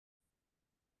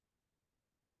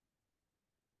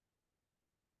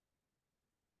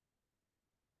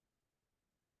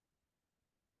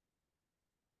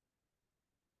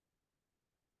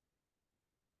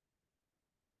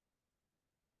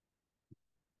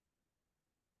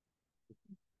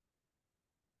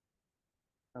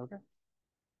Okay.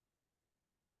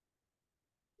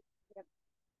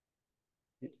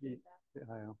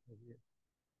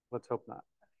 Let's hope not.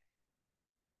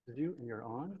 Did you? You're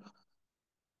on?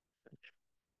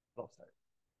 Well said.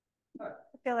 I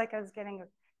feel like I was getting a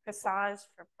massage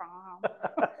for prom.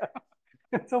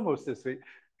 It's almost this week.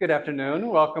 Good afternoon.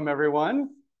 Welcome,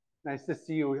 everyone. Nice to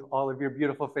see you, all of your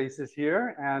beautiful faces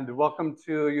here. And welcome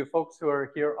to you folks who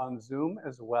are here on Zoom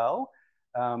as well.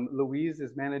 Louise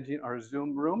is managing our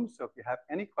Zoom room. So if you have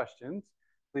any questions,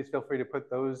 please feel free to put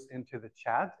those into the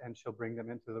chat and she'll bring them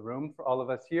into the room for all of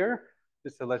us here.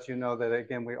 Just to let you know that,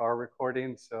 again, we are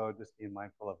recording. So just be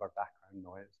mindful of our background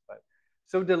noise. But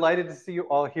so delighted to see you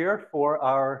all here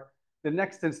for the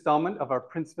next installment of our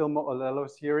Princeville Moʻolelo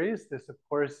series. This, of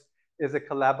course, is a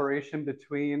collaboration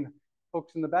between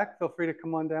folks in the back. Feel free to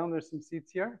come on down. There's some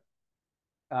seats here.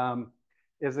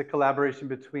 Is a collaboration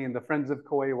between the Friends of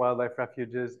Kauaʻi Wildlife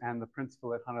Refuges and the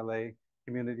Princeville at Hanalei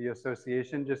Community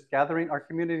Association, just gathering our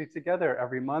community together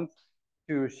every month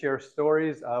to share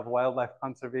stories of wildlife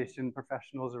conservation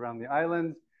professionals around the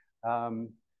island,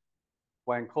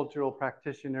 Hawaiian cultural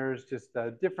practitioners, just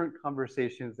different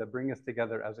conversations that bring us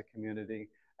together as a community.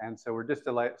 And so we're just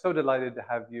so delighted to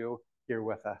have you here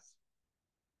with us.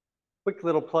 Quick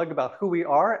little plug about who we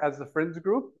are as the Friends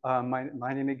Group.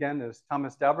 My name again is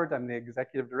Thomas Daubert. I'm the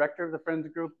Executive Director of the Friends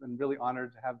Group and really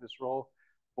honored to have this role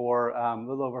for a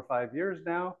little over 5 years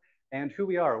now. And who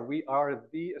we are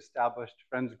the established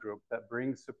Friends Group that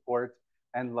brings support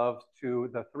and love to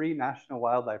the 3 national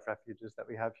wildlife refuges that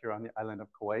we have here on the island of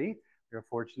Kauaʻi. We're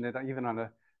fortunate, even on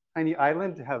a tiny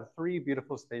island, to have 3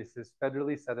 beautiful spaces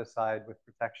federally set aside with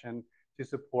protection to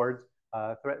support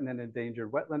threatened and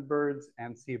endangered wetland birds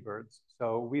and seabirds.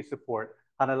 So we support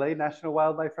Hanalei National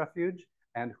Wildlife Refuge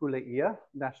and Huleia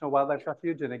National Wildlife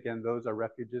Refuge. And again, those are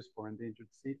refuges for endangered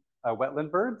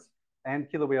wetland birds. And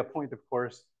Kīlauea Point, of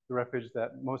course, the refuge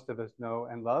that most of us know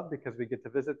and love because we get to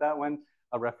visit that one,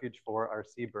 a refuge for our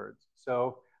seabirds.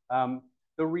 So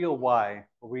the real why,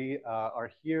 we are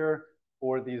here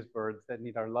for these birds that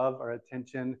need our love, our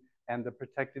attention, and the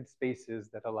protected spaces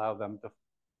that allow them to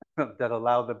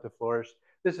flourish.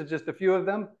 This is just a few of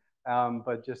them,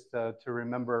 but just to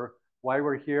remember why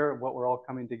we're here, what we're all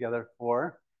coming together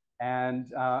for.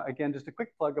 And again, just a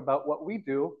quick plug about what we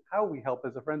do, how we help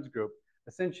as a Friends Group.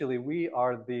 Essentially, we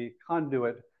are the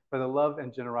conduit for the love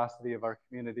and generosity of our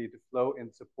community to flow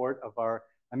in support of our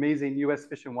amazing U.S.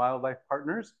 Fish and Wildlife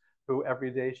partners who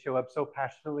every day show up so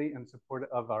passionately in support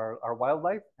of our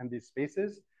wildlife and these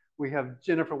spaces. We have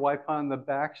Jennifer Waipa in the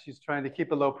back. She's trying to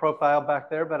keep a low profile back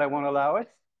there, but I won't allow it.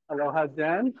 Aloha,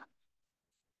 Jen.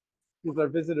 She's our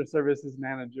visitor services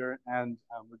manager, and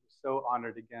we're just so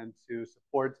honored again to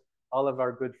support all of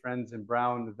our good friends in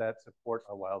Brown that support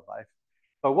our wildlife.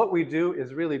 But what we do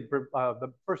is really,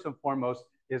 the first and foremost,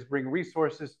 is bring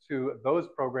resources to those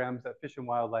programs that fish and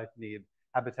wildlife need.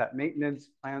 Habitat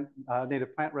maintenance,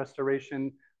 native plant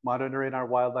restoration, monitoring our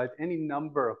wildlife, any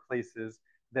number of places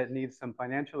that need some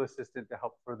financial assistance to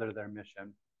help further their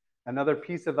mission. Another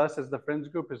piece of us as the Friends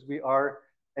Group is we are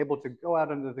able to go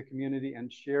out into the community and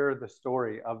share the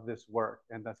story of this work.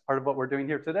 And that's part of what we're doing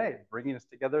here today, bringing us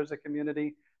together as a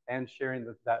community and sharing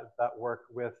that work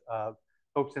with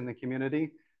folks in the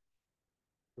community.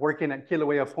 Working at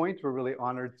Kīlauea Point, we're really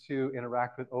honored to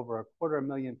interact with over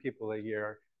 250,000 people a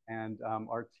year. And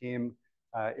our team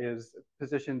is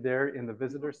positioned there in the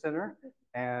visitor center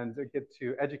and get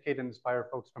to educate and inspire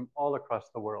folks from all across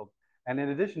the world. And in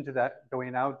addition to that,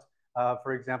 going out,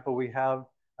 for example, we have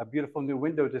a beautiful new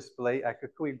window display at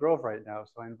Kekua Grove right now.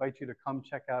 So I invite you to come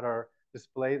check out our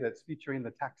display that's featuring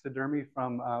the taxidermy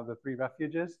from the 3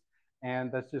 refuges.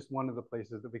 And that's just one of the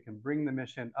places that we can bring the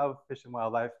mission of fish and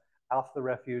wildlife off the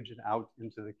refuge and out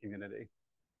into the community.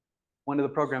 One of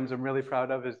the programs I'm really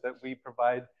proud of is that we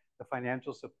provide the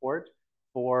financial support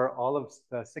for all of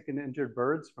the sick and injured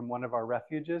birds from one of our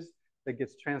refuges that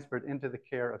gets transferred into the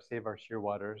care of Save Our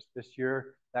Shearwaters. This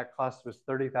year, that cost was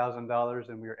 $30,000,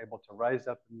 and we were able to rise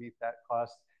up and meet that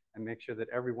cost and make sure that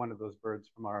every one of those birds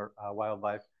from our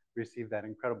wildlife receive that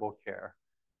incredible care.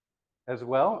 As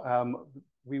well,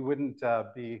 we wouldn't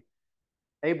be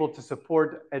able to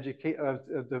support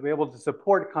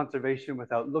conservation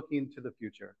without looking to the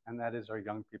future, and that is our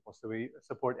young people. So we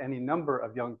support any number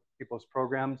of young people's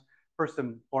programs. First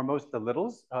and foremost, the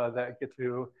littles that get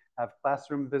to have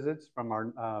classroom visits from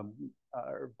our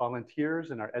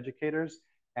volunteers and our educators,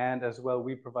 and as well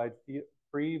we provide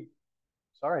free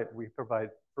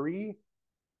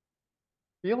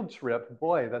field trip.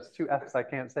 Boy, that's 2 F's I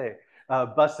can't say.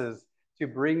 Buses to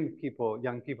bring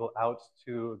young people out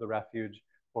to the refuge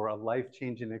for a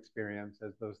life-changing experience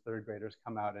as those third graders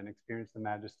come out and experience the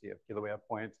majesty of Kīlauea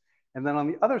Point. And then on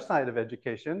the other side of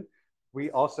education, we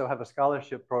also have a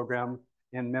scholarship program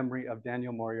in memory of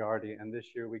Daniel Moriarty. And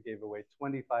this year we gave away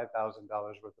 $25,000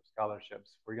 worth of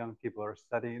scholarships for young people who are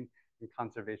studying in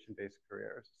conservation-based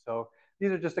careers. So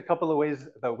these are just a couple of ways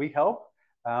that we help.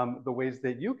 The ways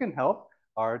that you can help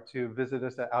are to visit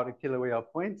us out at Kīlauea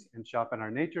Point and shop in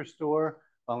our nature store,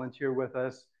 volunteer with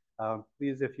us.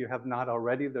 Please, if you have not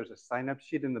already, there's a sign-up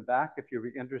sheet in the back if you're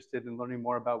interested in learning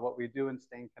more about what we do and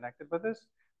staying connected with us.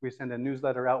 We send a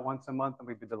newsletter out once a month, and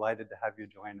we'd be delighted to have you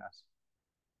join us.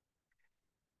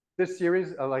 This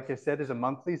series, like I said, is a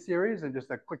monthly series, and just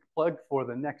a quick plug for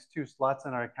the next 2 slots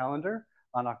on our calendar.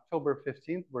 On October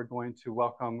 15th, we're going to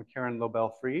welcome Karen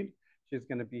Lobel-Fried. She's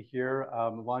going to be here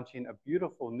launching a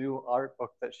beautiful new art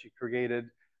book that she created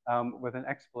with an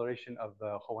exploration of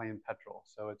the Hawaiian petrel.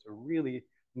 So it's a really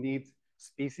neat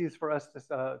species for us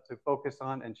to focus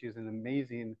on, and she's an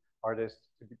amazing artist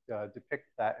to depict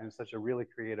that in such a really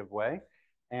creative way.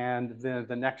 And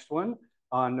the next one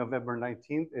on November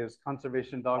 19th is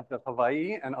Conservation Dogs of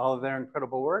Hawaii and all of their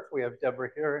incredible work. We have Deborah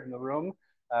here in the room,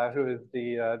 who is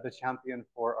the champion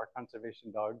for our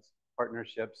Conservation Dogs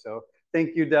partnership. So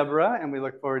thank you, Deborah, and we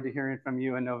look forward to hearing from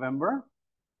you in November.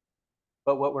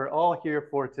 But what we're all here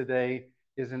for today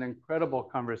is an incredible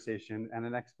conversation and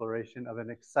an exploration of an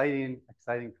exciting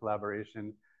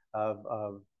collaboration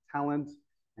of talent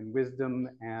and wisdom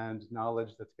and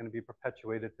knowledge that's going to be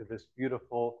perpetuated through this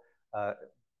beautiful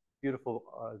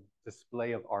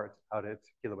display of art out at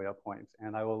Kīlauea Point.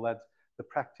 And I will let the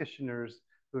practitioners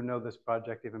who know this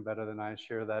project even better than I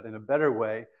share that in a better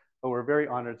way. But we're very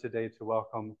honored today to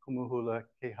welcome Kumuhula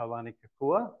Kehaulani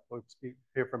Kekua. We'll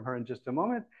hear from her in just a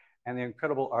moment, and the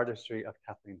incredible artistry of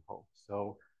Kathleen Ho.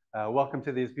 So welcome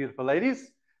to these beautiful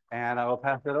ladies, and I will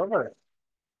pass it over.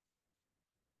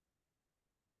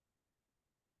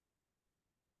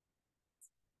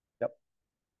 Yep.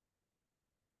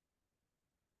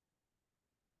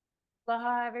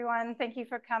 Aloha, everyone. Thank you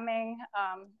for coming.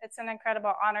 It's an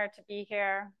incredible honor to be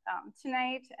here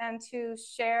tonight and to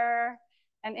share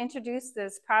and introduce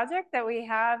this project that we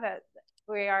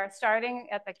are starting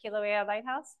at the Kīlauea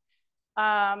Lighthouse.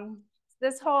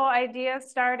 This whole idea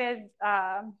started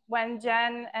when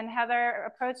Jen and Heather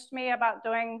approached me about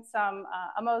doing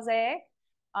a mosaic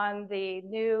on the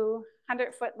new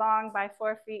 100-foot long by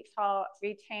 4 feet tall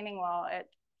retaining wall at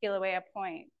Kīlauea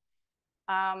Point.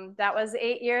 That was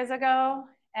 8 years ago,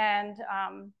 and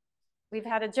we've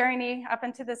had a journey up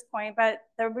until this point. But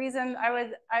the reason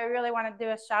I really want to do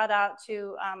a shout out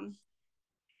to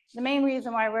the main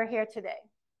reason why we're here today.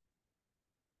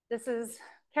 This is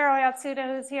Carol Yatsuda,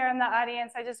 who's here in the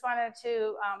audience. I just wanted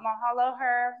to mahalo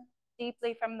her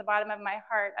deeply from the bottom of my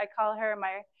heart. I call her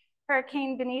my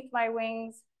hurricane beneath my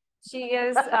wings. She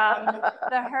is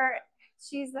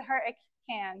she's the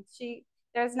hurricane.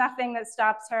 There's nothing that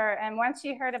stops her. And once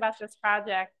she heard about this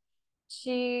project,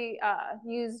 she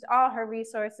used all her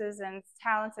resources and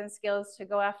talents and skills to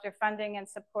go after funding and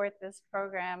support this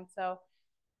program. So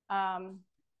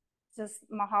just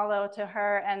mahalo to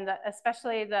her, and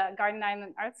especially the Garden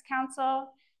Island Arts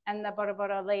Council and the Bora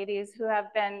Bora ladies who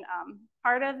have been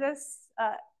part of this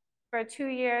for 2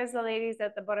 years. The ladies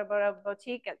at the Bora Bora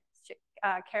Boutique at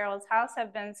Carol's house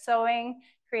have been sewing,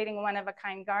 creating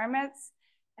one-of-a-kind garments,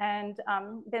 and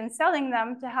been selling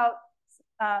them to help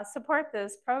support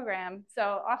this program.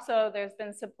 So also there's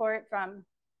been support from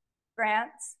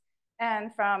grants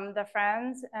and from the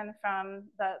Friends and from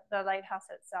the Lighthouse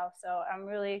itself. So I'm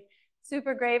really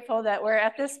super grateful that we're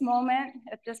at this moment,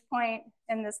 at this point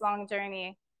in this long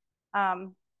journey.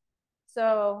 These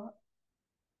are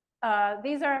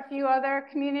a few other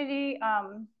community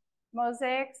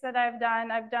mosaics that I've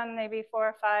done. I've done maybe 4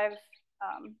 or 5.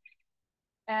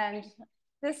 And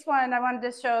this one I wanted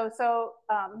to show. So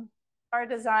our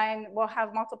design will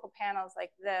have multiple panels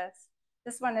like this.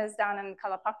 This one is down in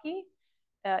Kalapaki.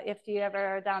 If you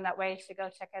ever are down that way, you should go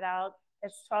check it out.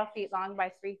 It's 12 feet long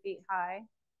by 3 feet high.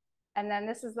 And then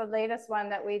this is the latest one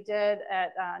that we did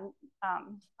at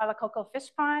Alakoko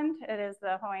Fish Pond. It is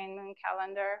the Hawaiian moon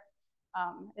calendar.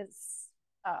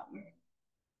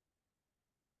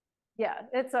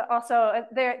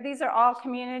 These are all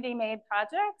community-made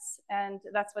projects, and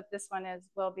that's what this one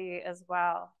will be as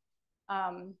well.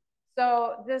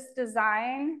 So this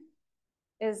design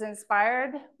is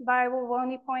inspired by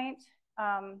Wawoni Point.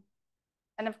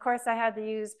 And of course, I had to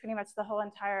use pretty much the whole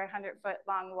entire 100-foot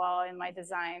long wall in my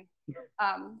design.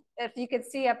 If you could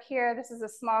see up here, this is a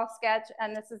small sketch,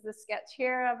 and this is the sketch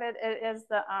here of it.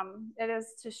 It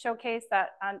is to showcase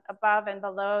that above and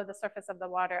below the surface of the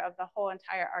water of the whole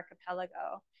entire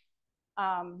archipelago.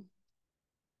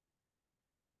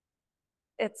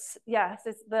 It's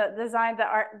the design,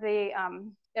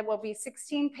 it will be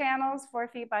 16 panels, 4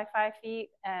 feet by 5 feet,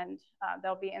 and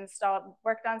they'll be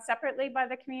worked on separately by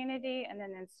the community and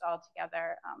then installed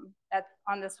together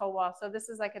on this whole wall. So this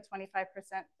is like a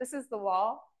 25%, this is the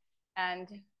wall, and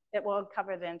it will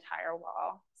cover the entire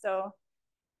wall. So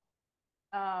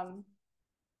part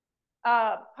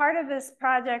of this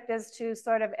project is to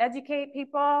sort of educate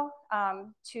people,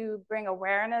 to bring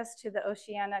awareness to the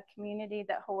Oceania community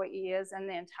that Hawaii is and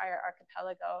the entire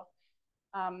archipelago.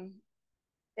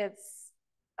 It's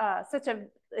such a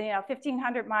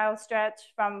 1,500-mile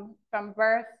stretch from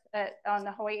birth on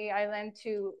the Hawaii island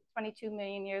to 22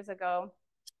 million years ago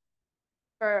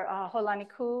for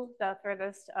Holaniku, the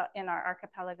furthest in our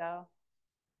archipelago.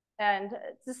 And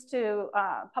just to,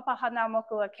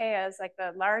 Papahanaumokuakea is like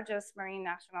the largest marine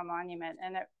national monument.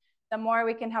 And the more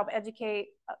we can help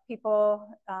educate people,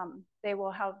 they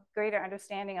will have greater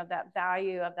understanding of that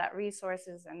value of that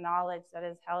resources and knowledge that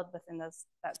is held within that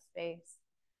space.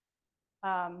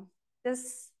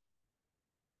 This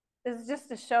is just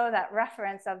to show that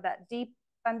reference of that deep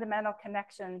fundamental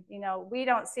connection. We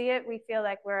don't see it. We feel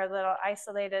like we're little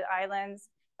isolated islands.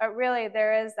 But really,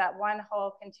 there is that one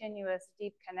whole continuous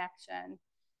deep connection.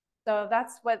 So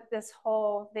that's what the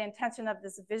intention of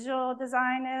this visual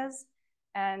design is,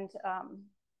 and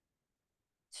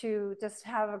to just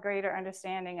have a greater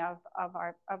understanding of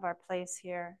our place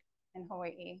here in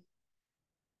Hawaii.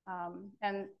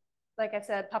 And like I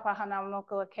said,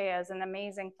 Papahanaumokuakea is an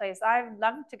amazing place. I'd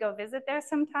love to go visit there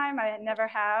sometime. I never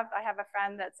have. I have a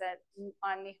friend that's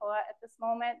on Nihoa at this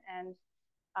moment, and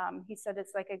he said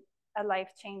it's like a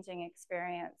life-changing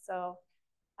experience. So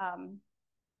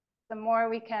the more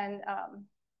we can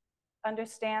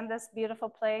understand this beautiful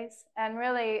place, and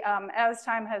really as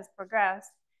time has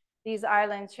progressed, these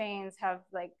island chains have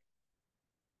like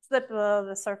slipped below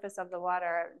the surface of the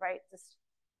water, right?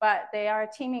 But they are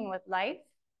teeming with life,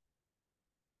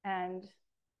 and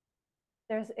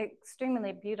they're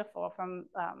extremely beautiful from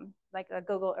like a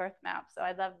Google Earth map. So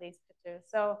I love these pictures.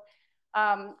 So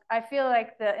I feel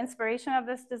like the inspiration of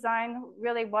this design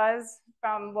really was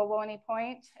from Wawoni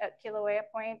Point at Kīlauea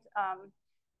Point,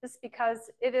 just because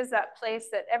it is that place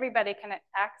that everybody can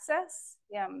access,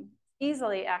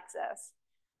 easily access.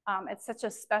 It's such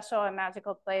a special and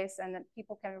magical place, and that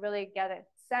people can really get a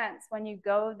sense. When you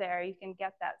go there, you can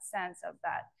get that sense of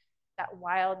that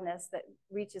wildness that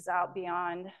reaches out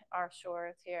beyond our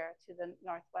shores here to the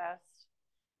northwest.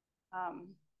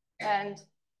 And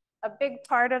a big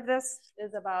part of this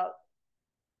is about,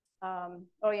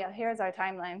 oh yeah, here's our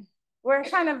timeline. We're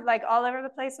kind of like all over the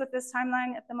place with this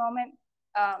timeline at the moment.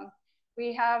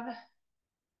 We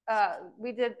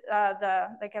did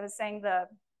like I was saying, the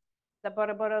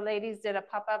Bora ladies did a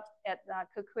pop-up at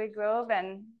Kukui Grove,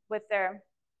 and with their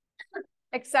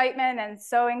excitement and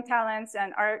sewing talents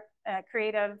and art,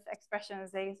 creative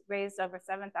expressions, they raised over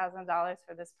 $7,000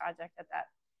 for this project at that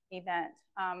event.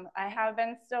 I have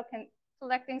been still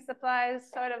collecting supplies,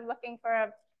 sort of looking for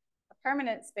a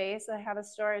permanent space. I have a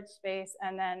storage space,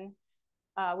 and then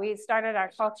we started our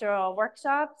cultural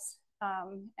workshops,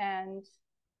 and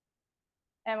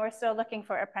we're still looking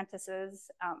for apprentices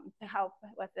to help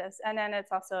with this. And then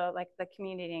it's also like the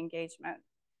community engagement.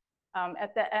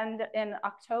 At the end, in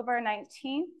October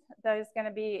 19th, there's going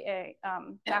to be a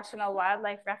National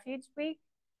Wildlife Refuge Week,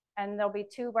 and there'll be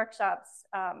 2 workshops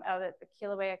out at the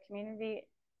Kīlauea Community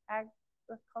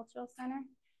Agricultural Center.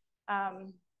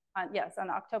 Yes, on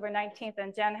October 19th,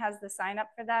 and Jen has the sign up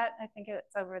for that. I think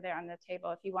it's over there on the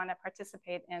table if you want to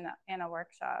participate in a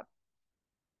workshop.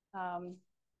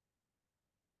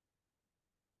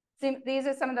 So these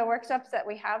are some of the workshops that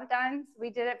we have done. We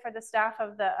did it for the staff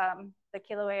of the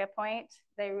Kilauea Point.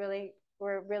 They really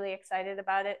were really excited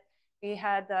about it. We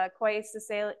had the Kauaʻi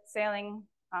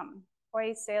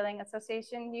Sailing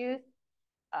Association youth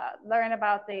learn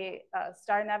about the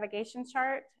star navigation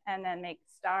chart and then make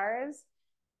stars.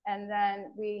 And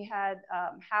then we had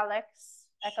Halleck's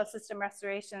Ecosystem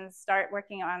Restoration start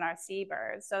working on our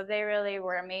seabirds. So they really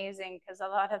were amazing because a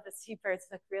lot of the seabirds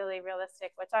look really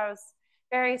realistic, which I was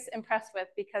very impressed with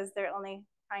because they're only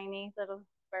tiny little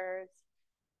birds.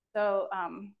 So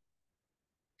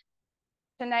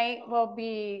tonight will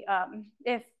be,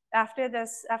 after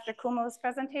Kumu's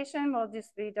presentation, we'll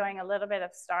just be doing a little bit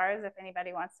of stars if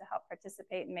anybody wants to help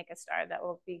participate and make a star that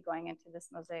will be going into this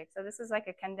mosaic. So this is like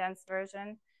a condensed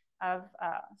version of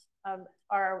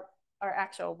our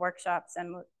actual workshops.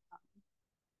 And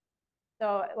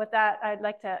so with that, I'd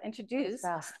like to introduce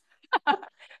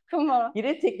Kumu. You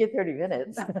didn't take your 30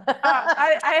 minutes.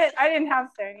 I didn't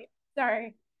have 30,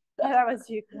 sorry. That was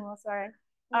you, Kumu, sorry.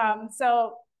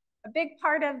 So a big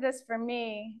part of this for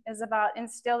me is about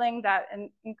instilling that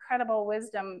incredible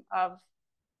wisdom of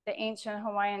the ancient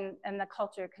Hawaiian and the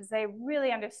culture, because they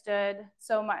really understood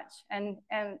so much. And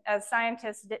as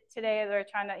scientists today, they're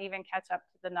trying to even catch up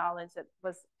to the knowledge that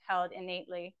was held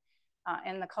innately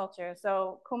in the culture.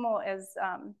 So Kumu is,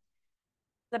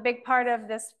 the big part of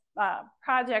this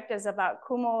project is about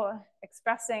Kumu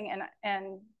expressing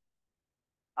and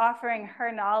offering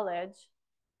her knowledge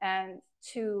and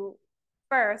to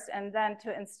first, and then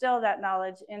to instill that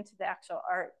knowledge into the actual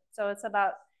art. So it's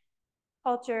about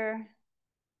culture,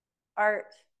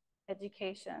 art,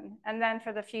 education. And then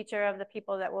for the future of the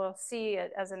people that will see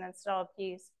it as an installed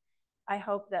piece, I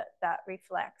hope that that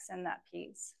reflects in that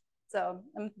piece. So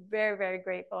I'm very, very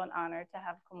grateful and honored to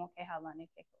have Kumu Kehaulani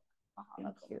Kekua.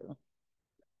 Thank you.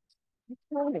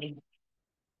 Okay.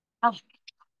 Oh.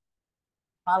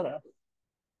 Hello.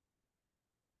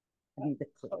 I need the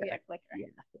clicker. Oh, yeah, clicker. Yeah,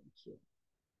 thank you.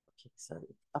 Okay, so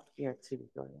up here too,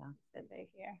 Gloria. Right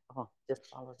here. Oh, just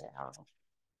follow the arrow.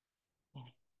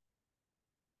 Okay.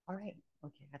 All right.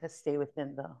 Okay, I gotta stay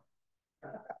within the.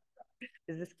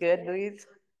 Is this good, Louise?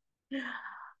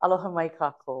 Aloha mai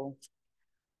kako.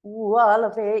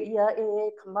 Ualave ia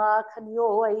e kama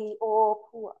kanio ai o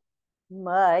pua.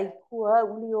 Mai kua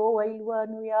uli o ai lua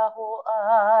nui a ho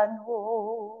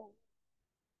ano.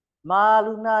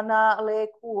 Maluna na le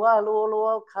kua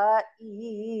lolo ka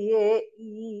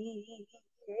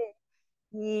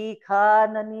I ka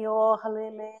nani o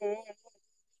halele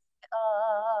a.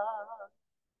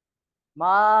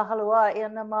 Mahaloa e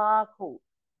na mako.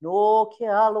 No ke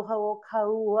aloha o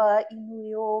kaua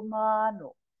inui o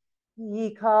mano.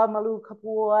 I ka malu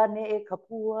kapua ne e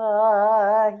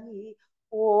kapuahi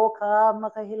o ka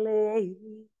makahele.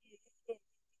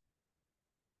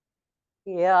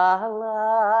 E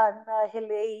ala na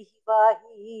hele hiva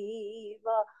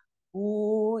hiva.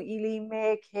 U ili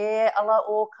me ke ala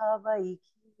o ka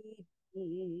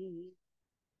waikiki.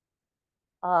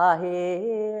 A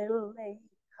hele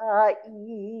ka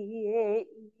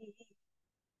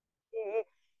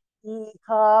I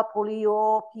ka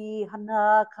poliopi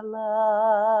hana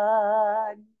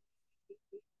kalani.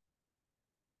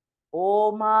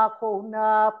 O mako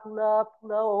na pula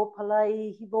pula o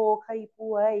palai hivo kai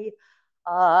puai.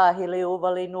 A hele o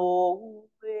vale no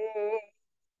ue.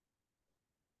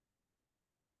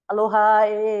 Aloha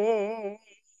e.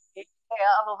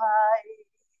 Aloha e.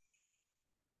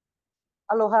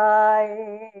 Aloha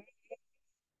e.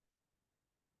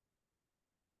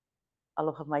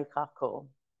 Aloha mai kako.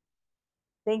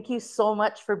 Thank you so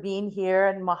much for being here,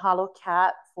 and mahalo,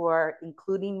 Kat, for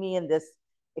including me in this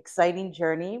exciting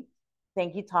journey.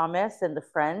 Thank you, Thomas, and the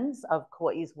friends of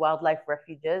Kauaʻi's Wildlife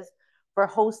Refuges for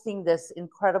hosting this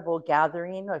incredible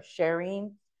gathering of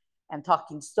sharing and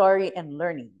talking story and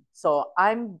learning. So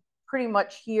I'm pretty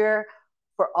much here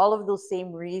for all of those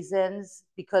same reasons,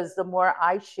 because the more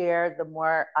I share, the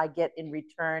more I get in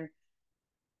return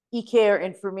e-care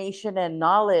information and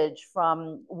knowledge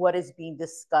from what is being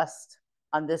discussed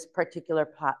on this particular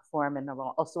platform. And I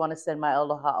also want to send my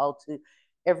aloha out to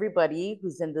everybody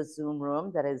who's in the Zoom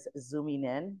room that is zooming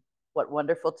in. What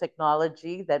wonderful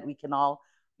technology that we can all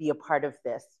be a part of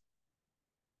this.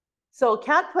 So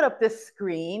Kat put up this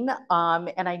screen,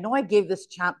 and I know I gave this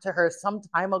chant to her some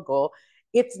time ago.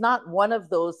 It's not one of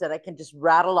those that I can just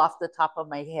rattle off the top of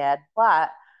my head, but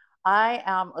I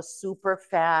am a super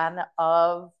fan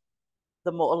of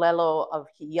the Moʻolelo of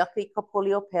Hi'iaka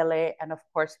Kapolio Pele, and of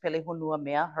course Pele Honua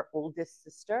Mea, her oldest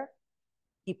sister.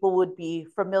 People would be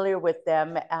familiar with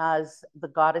them as the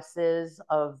goddesses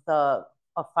of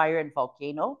fire and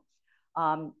volcano.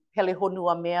 Pele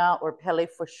Honua Mea, or Pele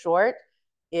for short,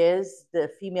 is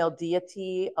the female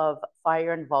deity of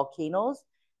fire and volcanoes.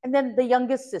 And then the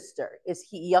youngest sister is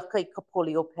Hi'iaka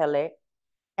Kapolio Pele,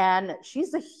 and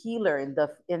she's a healer in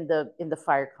the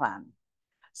fire clan.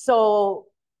 So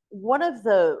one of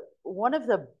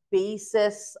the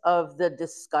basis of the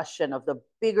discussion of the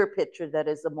bigger picture that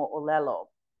is the Moʻolelo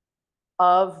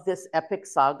of this epic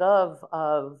saga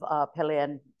of Pele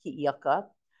and Hi'iaka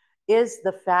is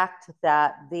the fact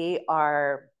that they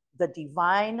are the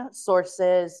divine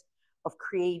sources of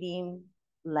creating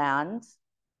land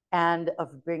and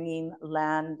of bringing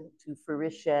land to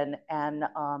fruition, and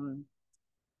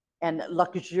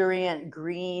luxuriant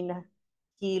green,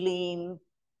 healing,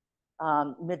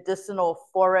 medicinal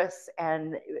forests,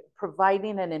 and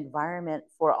providing an environment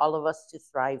for all of us to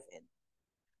thrive in.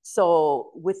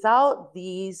 So without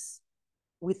these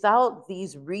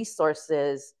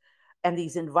resources and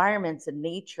these environments in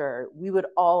nature, we would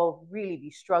all really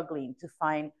be struggling to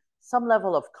find some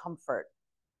level of comfort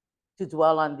to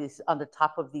dwell on the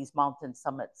top of these mountain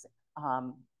summits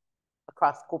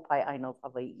across Kumu of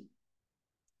Hawaii.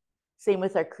 Same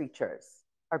with our creatures,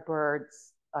 our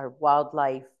birds, our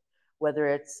wildlife, whether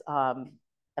it's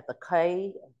at the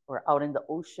kai or out in the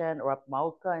ocean or up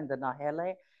Mauka in the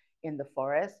Nahele in the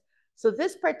forest. So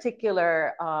this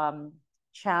particular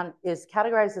chant is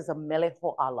categorized as a mele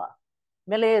ho'ala.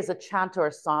 Mele is a chant or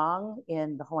a song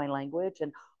in the Hawaiian language,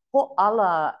 and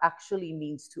ho'ala actually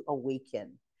means to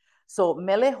awaken. So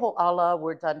mele ho'ala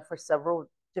were done for several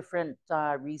different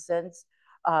reasons,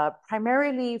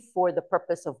 primarily for the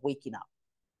purpose of waking up,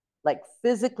 like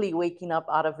physically waking up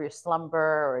out of your slumber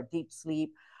or deep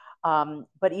sleep,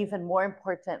 but even more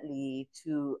importantly,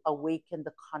 to awaken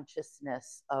the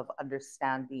consciousness of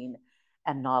understanding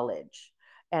and knowledge.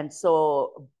 And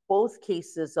so both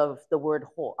cases of the word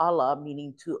ho'ala,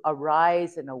 meaning to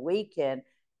arise and awaken,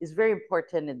 is very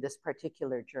important in this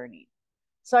particular journey.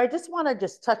 So I just want to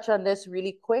just touch on this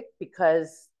really quick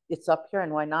because it's up here,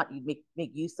 and why not you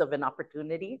make use of an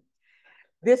opportunity.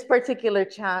 This particular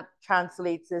chant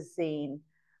translates as saying,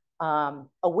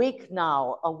 awake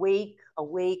now, awake,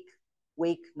 awake,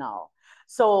 wake now.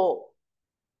 So,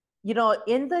 you know,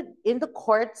 in the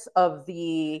courts of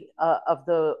the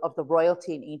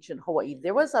royalty in ancient Hawaii,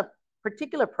 there was a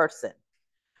particular person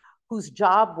whose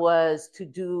job was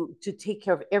to take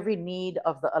care of every need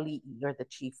of the ali'i, or the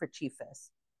chief or chiefess.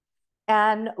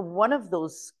 And one of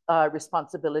those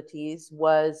responsibilities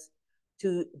was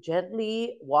to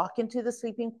gently walk into the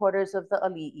sleeping quarters of the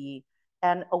ali'i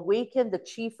and awaken the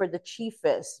chief or the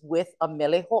chiefess with a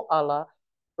mele ho'ala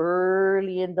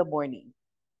early in the morning,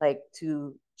 like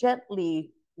to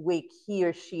gently wake he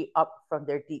or she up from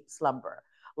their deep slumber.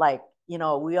 Like, you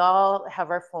know, we all have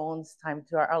our phones timed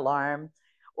to our alarm,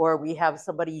 or we have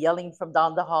somebody yelling from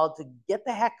down the hall to get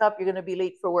the heck up, you're gonna be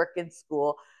late for work and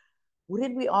school.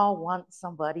 Wouldn't we all want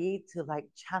somebody to like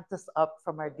chant us up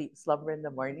from our deep slumber in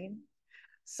the morning?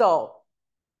 So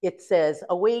it says,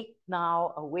 awake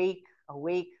now, awake,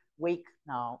 awake, wake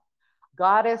now.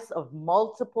 Goddess of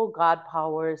multiple God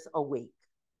powers, awake.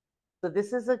 So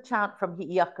this is a chant from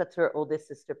Hi'iaka to her oldest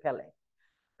sister Pele.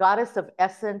 Goddess of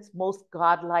essence, most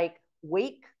godlike,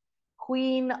 wake.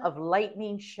 Queen of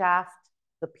lightning shaft,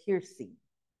 the piercing.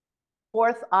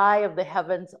 Fourth eye of the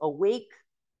heavens, awake.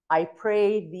 I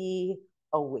pray thee,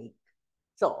 awake.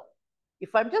 So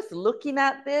if I'm just looking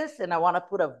at this and I want to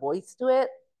put a voice to it,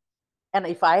 and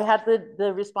if I had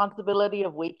the responsibility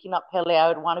of waking up Pele, I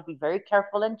would want to be very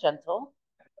careful and gentle,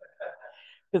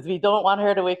 because we don't want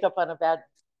her to wake up on a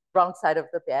wrong side of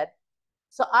the bed.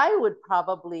 So I would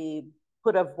probably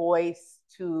put a voice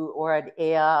to, or an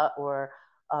ea, or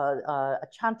a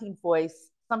chanting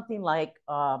voice, something like,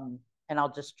 and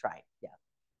I'll just try, yeah.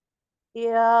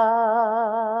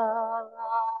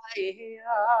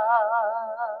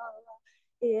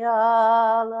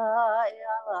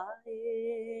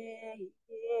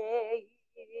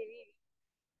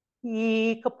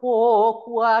 I ka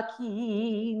pōkua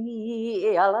kini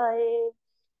e ala e.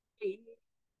 I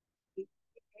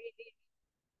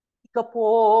ka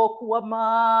pōkua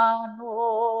mano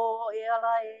e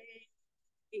ala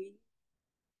e.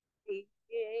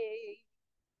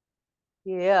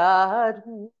 E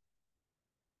aru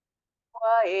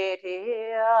e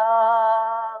te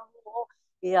ao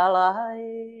e ala e.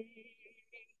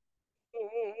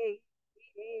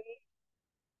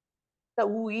 Ta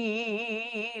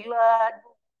uila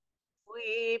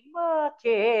nui ma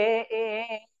ke e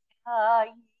hai.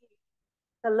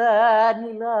 Ta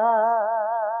lani la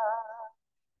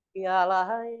e ala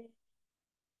e.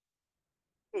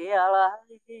 E ala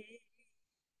e.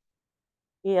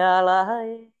 E ala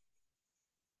e.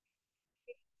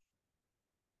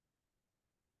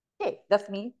 Hey, that's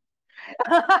me.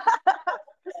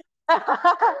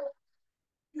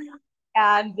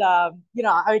 And, you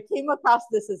know, I came across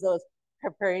this as I was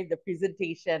preparing the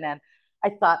presentation, and I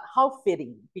thought, how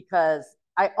fitting, because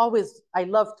I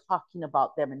love talking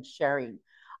about them and sharing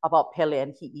about Pele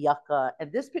and Hi'iaka.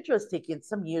 And this picture was taken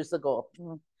some years ago,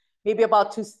 maybe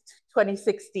about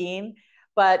 2016,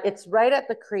 but it's right at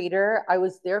the crater. I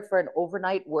was there for an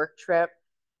overnight work trip.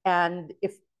 And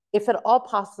if at all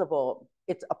possible,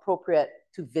 it's appropriate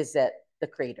to visit the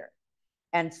crater.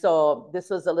 And so this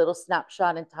was a little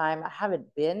snapshot in time. I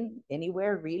haven't been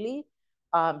anywhere really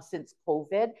since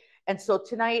COVID. And so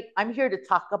tonight I'm here to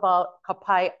talk about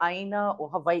ʻāina O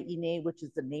Hawaiʻi Nei, which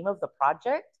is the name of the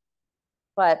project.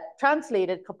 But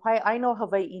translated, ʻāina O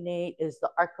Hawaiʻi Nei is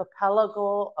the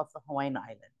archipelago of the Hawaiian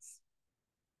Islands.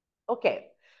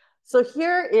 Okay, so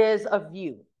here is a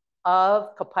view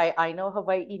of ʻāina O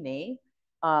Hawaiʻi Nei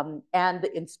and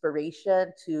the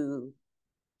inspiration to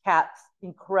Kat's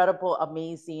incredible,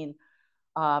 amazing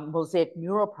mosaic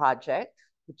mural project.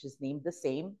 which is named the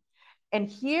same. And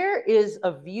here is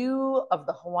a view of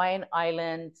the Hawaiian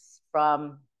Islands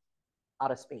from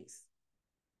outer space.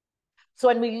 So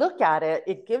when we look at it,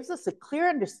 it gives us a clear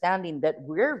understanding that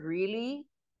we're really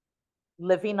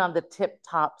living on the tip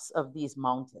tops of these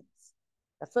mountains.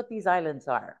 That's what these islands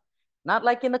are. Not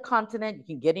like in the continent, you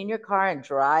can get in your car and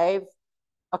drive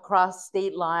across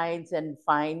state lines and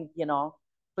find,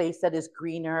 place that is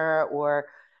greener or,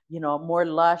 more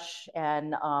lush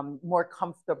and more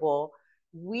comfortable.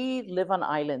 We live on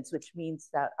islands, which means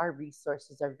that our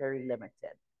resources are very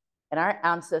limited. And our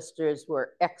ancestors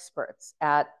were experts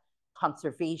at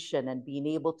conservation and being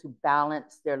able to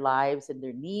balance their lives and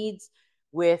their needs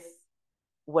with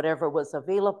whatever was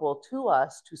available to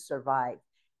us to survive.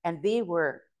 And they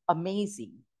were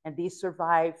amazing, and they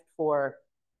survived for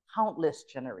countless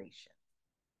generations.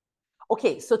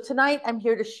 Okay, so tonight I'm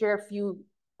here to share a few,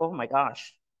 oh my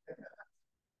gosh.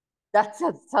 That's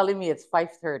telling me it's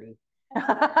 5:30.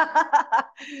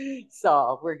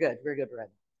 So we're good,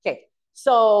 Ready. Okay,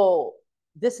 so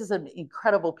this is an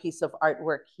incredible piece of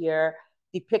artwork here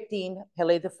depicting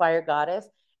Pele, the fire goddess.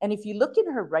 And if you look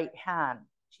in her right hand,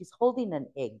 she's holding an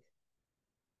egg.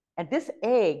 And this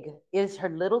egg is her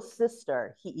little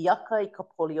sister, Hi'iaka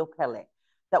Ikapolio Pele,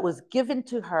 that was given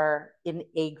to her in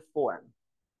egg form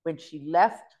when she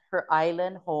left her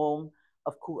island home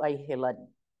of Kuʻaʻi.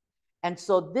 And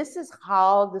so this is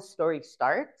how the story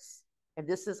starts. And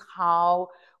this is how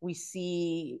we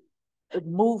see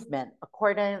movement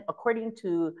according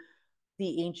to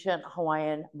the ancient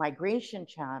Hawaiian migration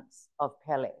chants of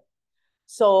Pele.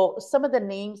 So some of the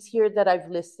names here that I've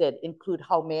listed include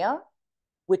Haumea,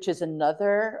 which is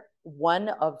another one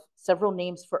of several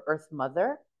names for Earth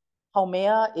Mother.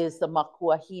 Haumea is the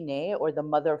Makuahine, or the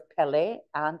mother of Pele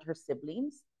and her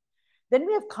siblings. Then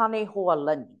we have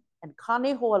Kanehoalani, and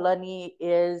Kanehoalani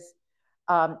is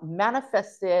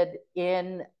manifested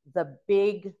in the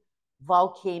big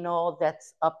volcano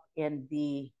that's up in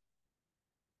the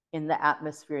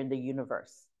atmosphere in the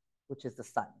universe, which is the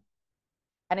sun.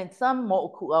 And in some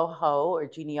moʻokuʻauhau or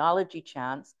genealogy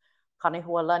chants,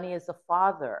 Kanehoalani is the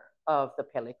father of the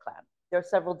Pele clan. There are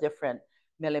several different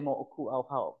mele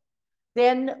moʻokuʻauhau.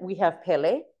 Then we have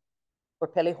Pele, or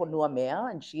Pele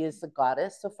Honuamea, and she is the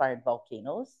goddess of fire and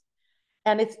volcanoes.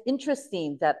 And it's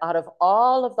interesting that out of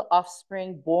all of the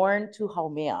offspring born to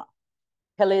Haumea,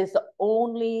 Pele is the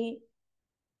only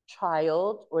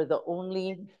child or the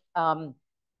only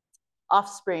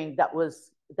offspring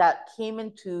that came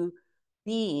into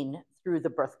being through the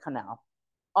birth canal.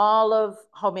 All of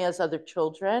Haumea's other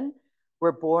children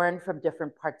were born from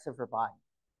different parts of her body.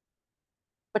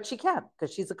 But she can't,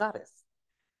 because she's a goddess,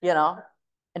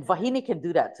 And Wahine can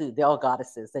do that too. They're all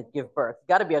goddesses that give birth. You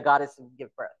gotta be a goddess to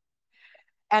give birth.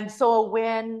 And so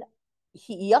when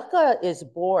Hi'iaka is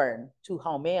born to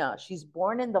Haumea, she's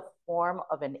born in the form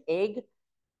of an egg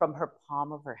from her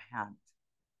palm of her hand.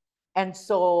 And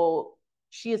so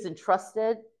she is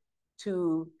entrusted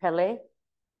to Pele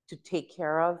to take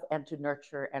care of and to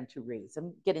nurture and to raise.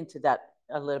 And get into that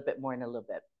a little bit more in a little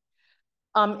bit.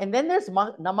 And then there's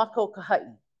Namako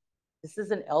Kaha'i. This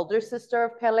is an elder sister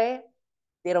of Pele.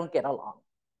 They don't get along.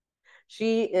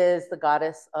 She is the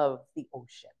goddess of the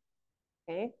ocean.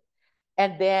 Okay.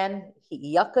 And then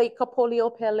Hi'iaka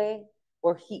Ikapolio Pele,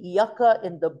 or Hi'iaka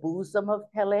in the bosom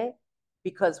of Pele,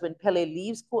 because when Pele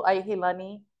leaves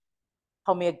Kuʻaʻi,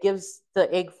 Haumea gives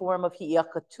the egg form of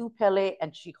Hi'iaka to Pele,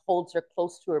 and she holds her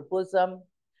close to her bosom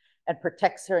and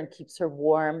protects her and keeps her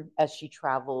warm as she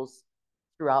travels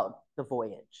throughout the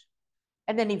voyage.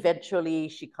 And then eventually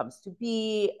she comes to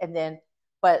be,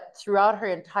 but throughout her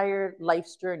entire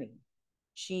life's journey,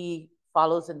 she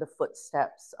follows in the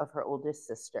footsteps of her oldest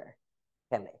sister,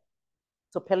 Pele.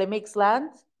 So Pele makes land,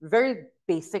 very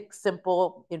basic,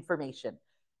 simple information.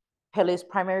 Pele's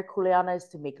primary kuleana is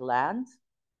to make land.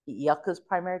 Hi'iaka's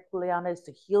primary kuleana is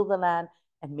to heal the land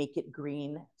and make it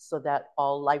green so that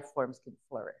all life forms can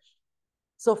flourish.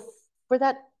 So for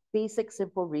that basic,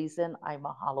 simple reason, I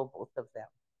mahalo both of them.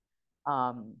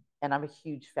 And I'm a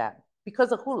huge fan.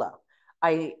 Because of hula,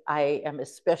 I am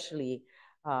especially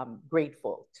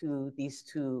grateful to these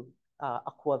two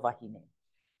akua wahine.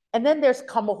 And then there's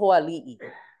Kamohoali'i.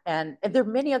 And there are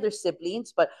many other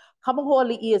siblings, but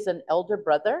Kamohoali'i is an elder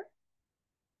brother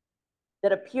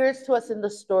that appears to us in the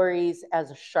stories as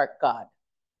a shark god.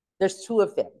 There's two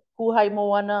of them, Puhai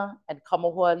Moana and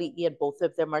Kamohoali'i, and both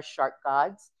of them are shark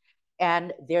gods.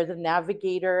 And they're the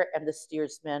navigator and the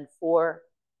steersman for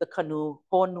the canoe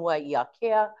Honua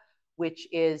Iakea, which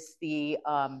is the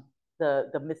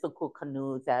mythical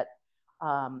canoe that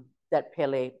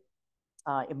Pele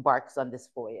embarks on this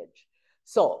voyage.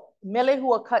 So, mele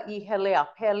huaka'i hele a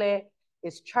Pele,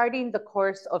 is charting the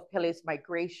course of Pele's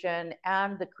migration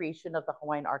and the creation of the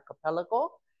Hawaiian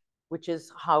Archipelago, which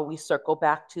is how we circle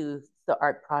back to the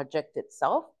art project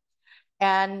itself.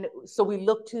 And so we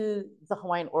look to the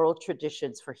Hawaiian oral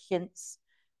traditions for hints,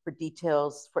 for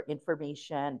details, for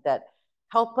information that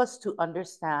help us to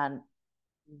understand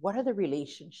what are the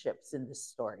relationships in this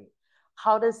story?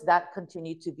 How does that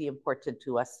continue to be important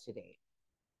to us today?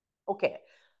 Okay,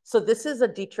 so this is a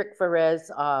Dietrich Ferez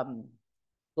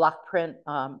block print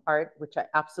art, which I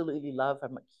absolutely love.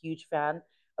 I'm a huge fan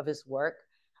of his work.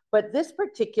 But this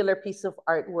particular piece of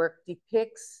artwork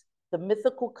depicts the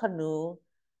mythical canoe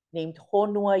named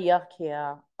Honua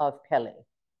Yakea of Pele.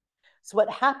 So what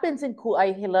happens in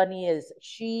Kuʻaihilani is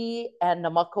she and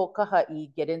Namako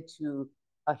Kaha'i get into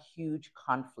a huge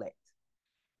conflict.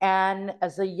 And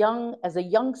as a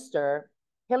youngster,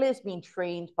 Pele is being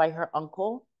trained by her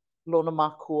uncle,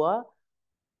 Lonamakua,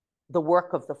 the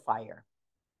work of the fire.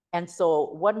 And so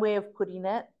one way of putting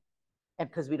it, and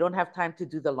because we don't have time to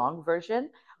do the long version,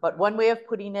 but one way of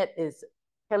putting it is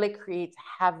Pele creates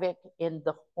havoc in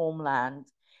the homeland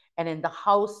and in the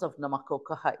house of Namako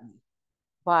Kaha'i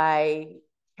by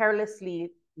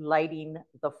carelessly lighting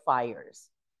the fires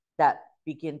that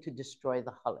begin to destroy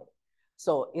the hale.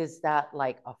 So is that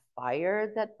like a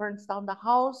fire that burns down the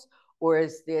house, or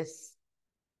is this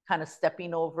kind of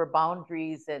stepping over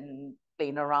boundaries and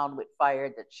playing around with fire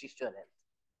that she shouldn't?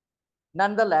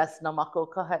 Nonetheless, Namako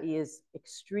Kaha'i is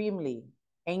extremely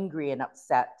angry and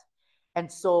upset.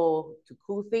 And so to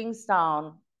cool things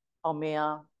down,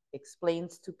 Haumea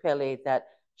explains to Pele that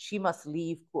she must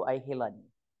leave Kuʻaihilani.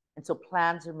 And so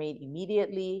plans are made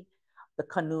immediately. The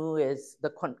canoe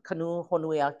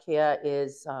Honua Yakea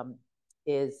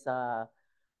is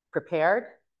prepared,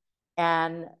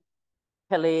 and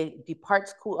Pele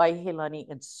departs Kuʻaihilani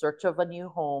in search of a new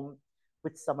home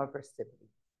with some of her siblings.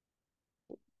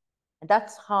 And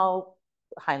that's how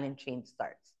Highland Chain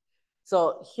starts.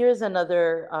 So here's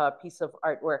another piece of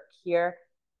artwork here.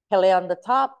 Pele on the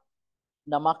top,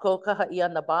 Namako Kaha'i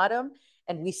on the bottom,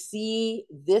 and we see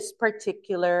this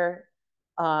particular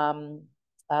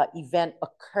event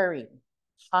occurring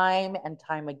time and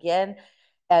time again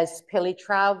as Pele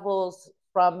travels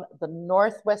from the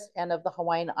northwest end of the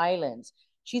Hawaiian Islands.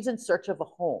 She's in search of a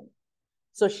home.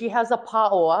 So she has a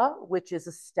paoa, which is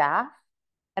a staff.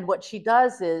 And what she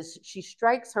does is she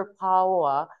strikes her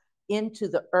paoa into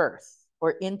the earth,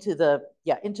 or into the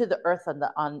earth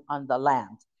on the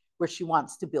land where she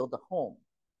wants to build a home.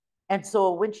 And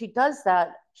so when she does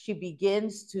that, she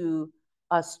begins to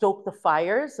stoke the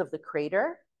fires of the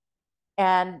crater.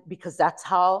 And because that's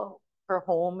how her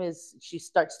home is, she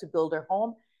starts to build her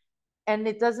home. And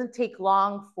it doesn't take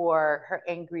long for her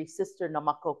angry sister,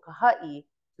 Namako Kaha'i,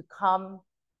 to come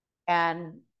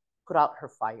and put out her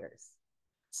fires.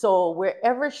 So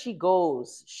wherever she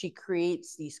goes, she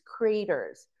creates these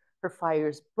craters. Her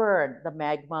fires burn, the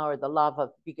magma or the lava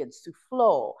begins to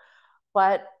flow.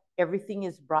 But everything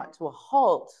is brought to a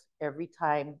halt every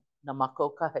time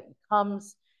Namako Kaha'i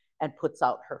comes and puts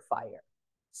out her fire.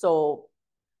 So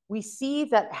we see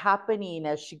that happening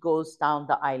as she goes down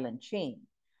the island chain.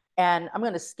 And I'm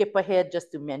going to skip ahead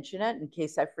just to mention it in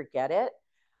case I forget it.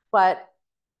 But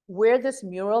where this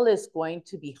mural is going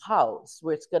to be housed,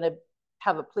 where it's going to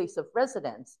have a place of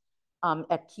residence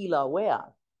at Kīlauea.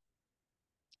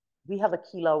 We have a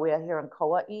Kīlauea here in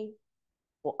Kauaʻi.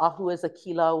 Oahu is a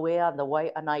Kīlauea on the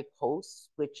Waiʻanae coast,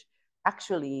 which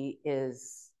actually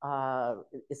is a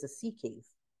sea cave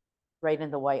right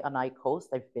in the Waiʻanae coast.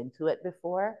 I've been to it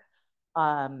before,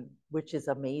 which is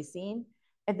amazing.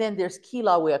 And then there's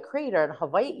Kīlauea crater on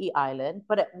Hawaii Island,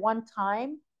 but at one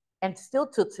time, and still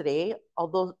till today,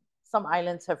 although some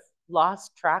islands have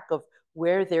lost track of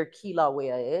where their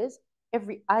Kīlauea is,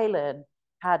 every island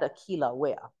had a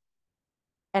Kīlauea.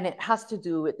 And it has to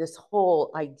do with this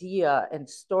whole idea and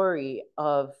story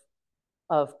of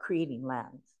creating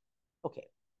lands. Okay.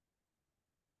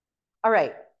 All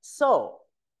right, so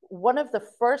one of the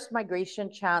first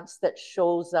migration chants that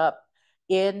shows up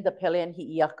in the Pele and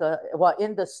Hi'iaka, well,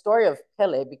 in the story of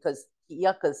Pele, because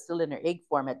Hi'iaka is still in her egg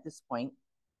form at this point.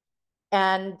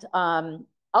 And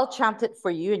I'll chant it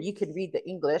for you, and you can read the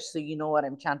English so you know what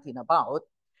I'm chanting about.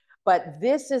 But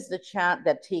this is the chant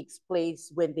that takes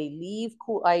place when they leave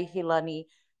Kuʻaihilani,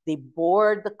 they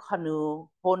board the canoe,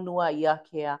 Honua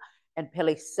Yakea, and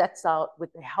Pele sets out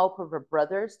with the help of her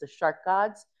brothers, the shark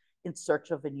gods, in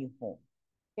search of a new home.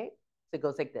 Okay, so it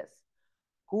goes like this.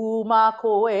 Kuma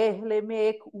koe hele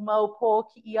me kumaupo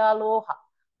ki aloha.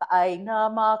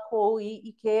 ʻāina ma koi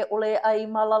ike ole ai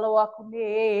malalo aku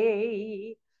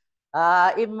nei.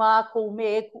 E mā kou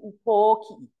me ku'upo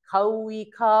ki kau I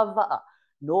ka wa'a.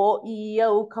 No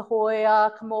iau ka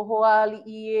hoea ka mohoali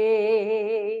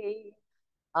ie.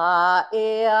 A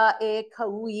e ka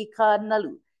ui ka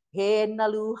nalu. He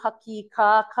nalu haki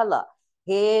ka kala.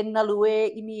 He nalu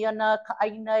e imi ana ka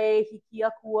ʻāina e hiki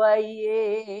aku ai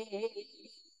e.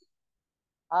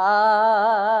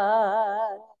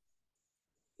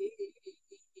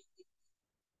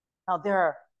 Now there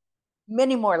are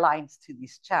many more lines to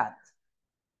these chants,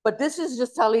 but this is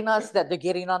just telling us that they're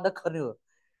getting on the canoe.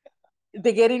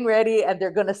 They're getting ready and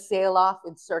they're going to sail off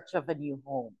in search of a new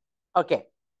home. Okay.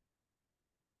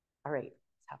 All right,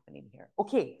 what's happening here?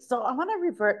 Okay, so I want to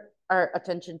revert our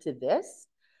attention to this.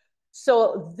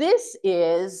 So this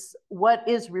is what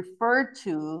is referred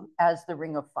to as the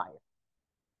Ring of Fire.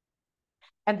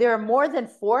 And there are more than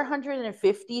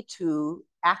 452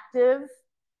 active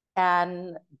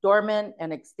and dormant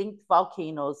and extinct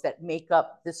volcanoes that make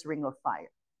up this Ring of Fire.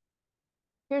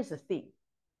 Here's the thing,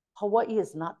 Hawaii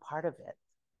is not part of it,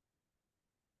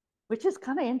 which is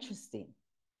kind of interesting.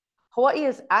 Hawaii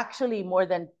is actually more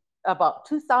than about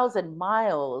 2,000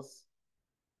 miles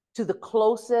to the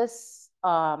closest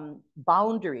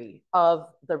boundary of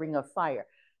the Ring of Fire.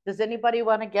 Does anybody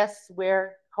want to guess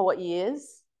where Hawaii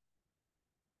is?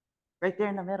 Right there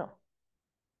in the middle.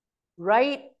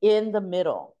 Right in the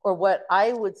middle, or what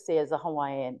I would say as a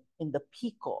Hawaiian, in the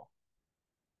pico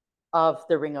of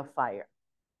the Ring of Fire.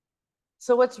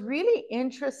 So what's really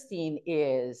interesting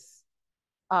is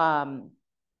Hawaii,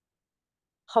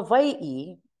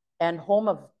 and home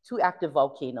of two active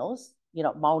volcanoes, you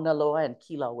know, Mauna Loa and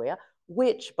Kīlauea,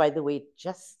 which, by the way,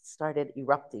 just started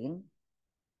erupting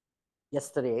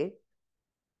yesterday.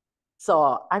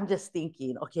 So I'm just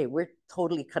thinking, okay, we're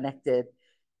totally connected.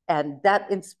 And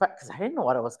that inspired, because I didn't know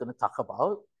what I was going to talk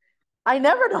about. I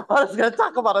never know what I was going to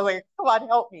talk about. I was like, come on,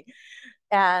 help me.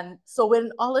 And so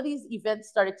when all of these events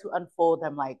started to unfold,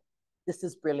 I'm like, this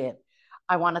is brilliant.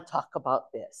 I want to talk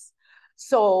about this.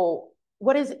 So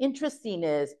what is interesting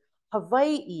is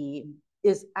Hawaii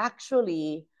is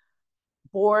actually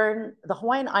born, the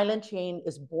Hawaiian island chain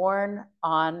is born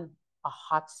on a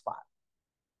hotspot.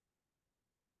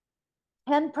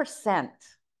 10%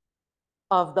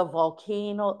 of the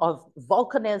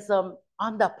volcanism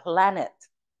on the planet,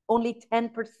 only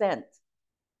 10%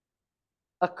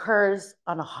 occurs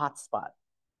on a hotspot.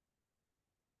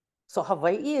 So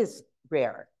Hawaii is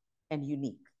rare and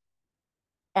unique.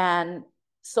 And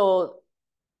so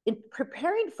in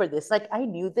preparing for this, like I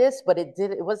knew this, but it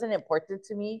wasn't important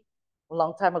to me a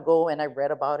long time ago and I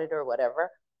read about it or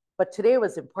whatever. But today it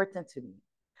was important to me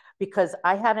because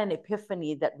I had an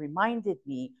epiphany that reminded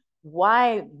me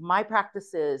why my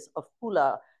practices of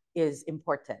hula is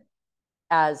important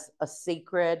as a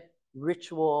sacred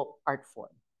ritual art form.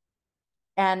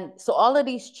 And so all of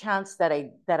these chants that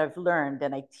I've learned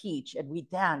and I teach and we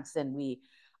dance and we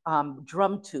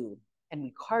drum to and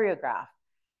we choreograph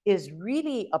is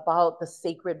really about the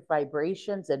sacred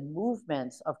vibrations and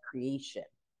movements of creation.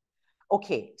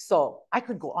 Okay, so I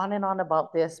could go on and on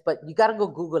about this, but you got to go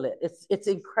Google it. It's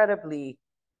incredibly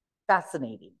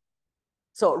fascinating.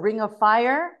 So Ring of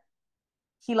Fire,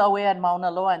 Kīlauea and Mauna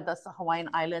Loa, and thus the Hawaiian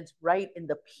Islands, right in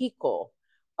the pico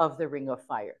of the Ring of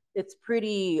Fire. It's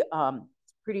pretty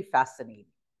fascinating.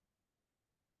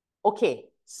 Okay,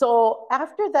 so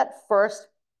after that first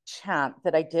chant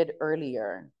that I did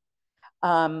earlier,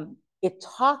 it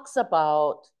talks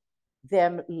about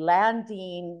them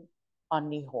landing on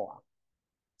Nihoa.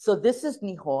 So this is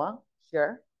Nihoa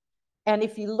here. And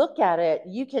if you look at it,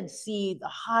 you can see the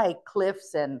high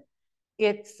cliffs and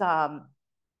it's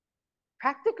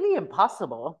practically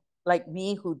impossible, like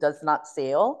me who does not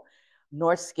sail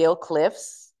nor scale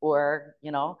cliffs or,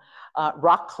 you know,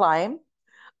 rock climb.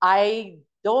 I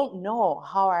don't know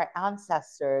how our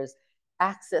ancestors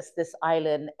accessed this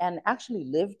island and actually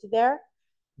lived there.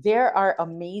 There are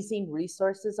amazing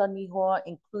resources on Nihoa,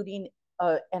 including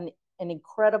an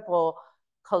incredible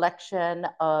collection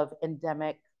of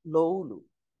endemic loulu,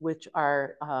 which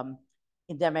are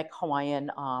endemic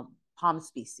Hawaiian palm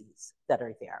species that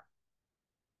are there.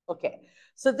 Okay,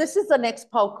 so this is the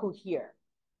next pauku here.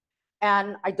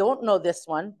 And I don't know this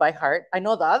one by heart. I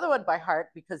know the other one by heart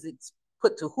because it's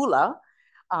put to hula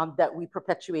that we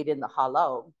perpetuate in the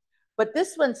halau. But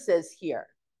this one says here,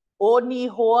 O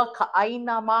Nihoa ka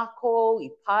ʻāina mako I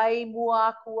pai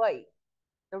mua aku ai.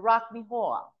 The rock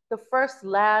Nihoa, the first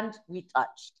land we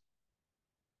touched.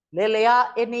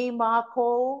 Lelea e nei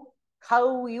mako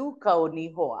kau I uka o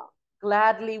Nihoa.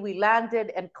 Gladly we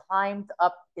landed and climbed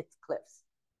up its cliffs.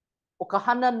 O ka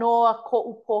hana noa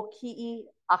koʻu pōkiʻi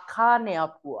a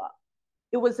Kaneapua.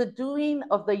 It was a doing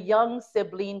of the young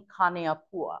sibling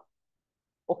Kaneapua.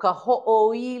 O ka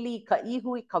hoʻoili ka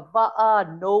ihu I ka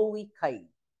wa'a no I kai.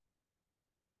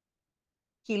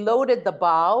 He loaded the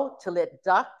bow till it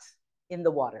ducked in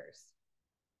the waters.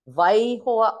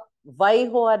 Waihoa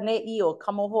ne'i o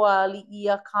Kamohoa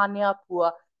li'ia kanea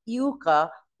pua iuka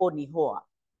o Nihoa.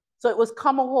 So it was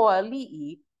Kamohoa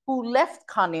li'i who left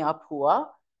Kanea pua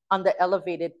on the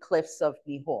elevated cliffs of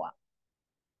Nihoa.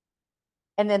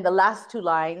 And then the last two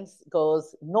lines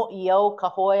goes No'iau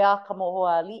kahoia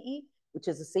Kamohoa li'i, which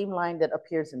is the same line that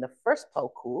appears in the first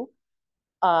pauku.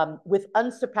 With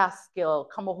unsurpassed skill,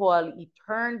 Kamohoa li'i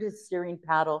turned his steering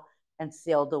paddle and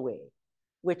sailed away,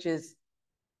 which is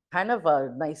kind of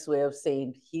a nice way of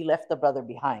saying he left the brother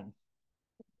behind.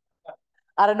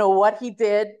 I don't know what he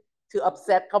did to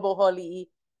upset Kamohoa li'i,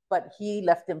 but he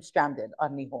left him stranded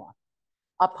on Nihoa.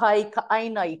 Apai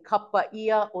ka'aina I kapa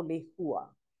ia o Lehua,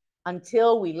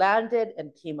 until we landed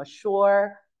and came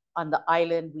ashore on the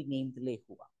island we named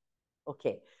Lehua.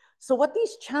 Okay, so what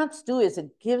these chants do is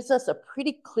it gives us a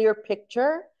pretty clear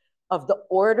picture of the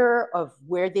order of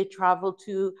where they traveled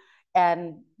to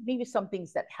and maybe some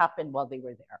things that happened while they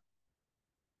were there.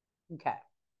 Okay,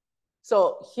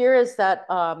 so here is that,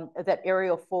 that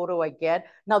aerial photo again.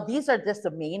 Now these are just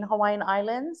the main Hawaiian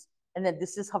islands, and then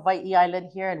this is Hawaii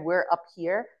Island here, and we're up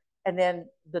here, and then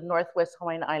the Northwest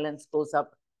Hawaiian Islands goes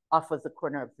up off of the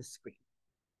corner of the screen.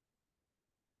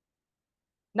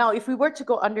 Now, if we were to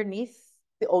go underneath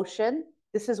the ocean,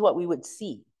 this is what we would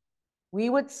see. We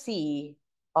would see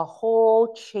a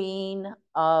whole chain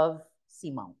of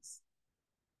seamounts.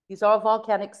 These are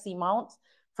volcanic seamounts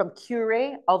from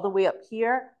Kure all the way up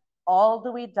here, all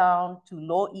the way down to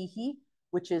Lo'ihi,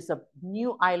 which is a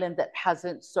new island that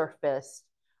hasn't surfaced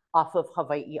off of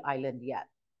Hawaii Island yet.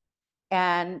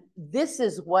 And this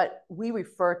is what we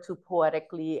refer to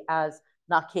poetically as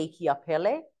Nakekia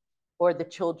Pele, or the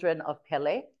children of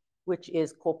Pele, which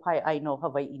is Kauaʻi no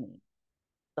Hawaiʻi Nei,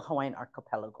 the Hawaiian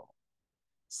Archipelago.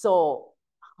 So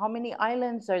how many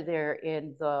islands are there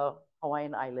in the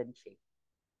Hawaiian island chain?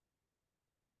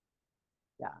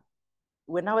 Yeah.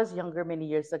 When I was younger, many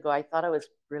years ago, I thought I was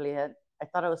brilliant. I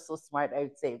thought I was so smart. I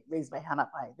would say, raise my hand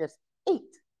up high. There's 8.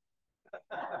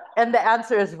 And the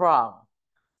answer is wrong.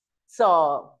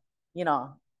 So, you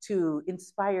know, to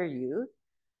inspire you,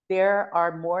 there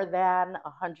are more than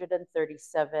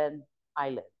 137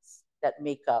 islands that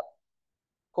make up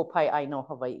Kauaʻi no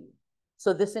Hawaii.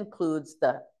 So this includes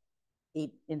the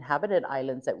 8 inhabited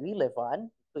islands that we live on,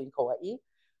 including Kauaʻi,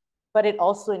 but it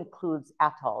also includes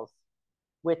atolls,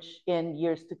 which in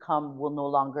years to come will no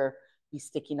longer be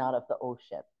sticking out of the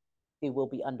ocean. They will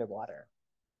be underwater.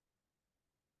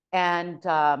 And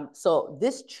so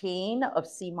this chain of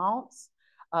seamounts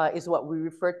is what we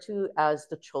refer to as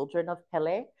the children of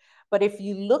Pele. But if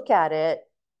you look at it,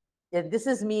 and this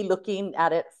is me looking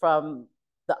at it from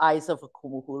the eyes of a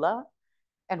kumuhula,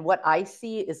 and what I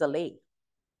see is a lei.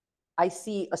 I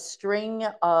see a string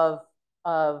of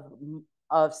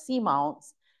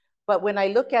seamounts, but when I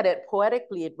look at it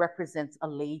poetically, it represents a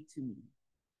lei to me.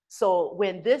 So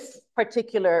when this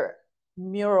particular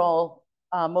mural,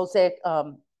 mosaic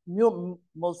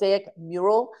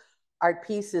mural art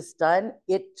piece is done,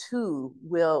 it too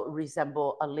will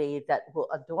resemble a lei that will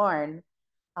adorn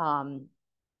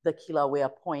the Kīlauea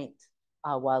Point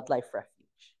Wildlife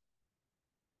Refuge.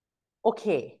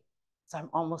 Okay, so I'm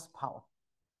almost pow.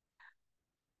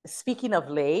 Speaking of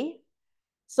lei,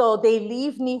 so they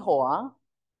leave Nihoa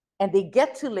and they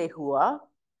get to Lehua,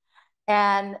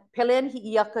 and Pele and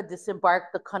Hi'iaka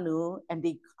disembark the canoe and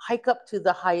they hike up to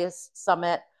the highest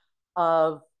summit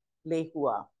of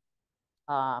Lehua,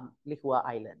 Lehua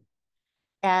Island.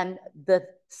 And the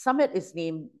summit is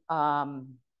named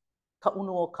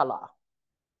Ka'unuokala,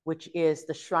 which is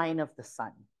the shrine of the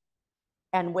sun.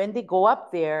 And when they go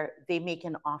up there, they make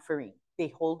an offering.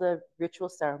 They hold a ritual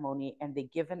ceremony and they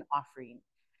give an offering.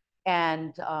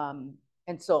 And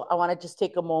so I want to just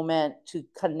take a moment to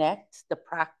connect the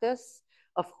practice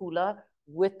of hula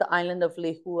with the island of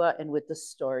Lehua and with the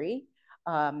story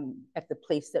at the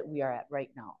place that we are at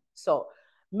right now. So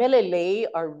melelei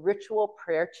are ritual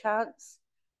prayer chants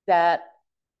that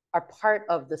are part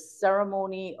of the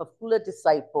ceremony of hula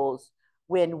disciples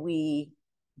when we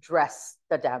dress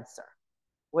the dancer,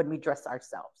 when we dress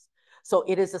ourselves. So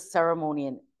it is a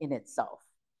ceremony in itself.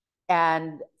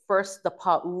 And first the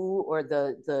pa'u, or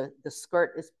the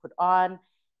skirt, is put on,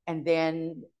 and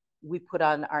then we put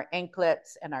on our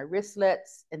anklets and our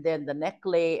wristlets, and then the neck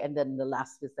lei, and then the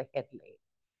last is the head lei.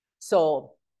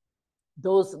 So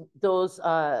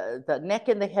the neck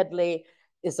and the head lei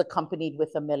is accompanied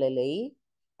with a melelei,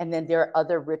 and then there are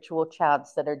other ritual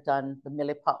chants that are done, the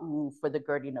mele pa'u for the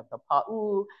girding of the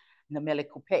pa'u, and the mele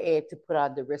kupe'e to put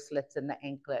on the wristlets and the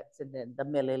anklets, and then the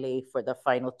melelei for the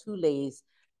final 2 leis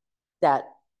that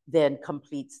then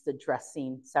completes the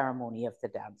dressing ceremony of the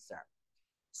dancer.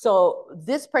 So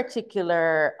this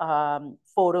particular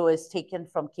photo is taken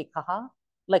from Kekaha,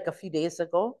 like a few days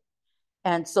ago.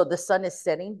 And so the sun is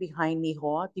setting behind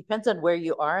Nihoa. Depends on where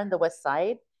you are on the west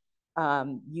side.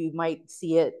 You might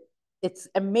see it. It's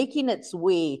making its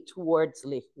way towards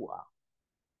Lehua.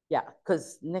 Yeah,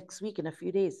 because next week in a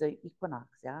few days, the equinox,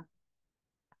 yeah?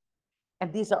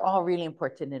 And these are all really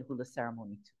important in hula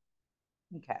ceremony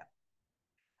too. Okay.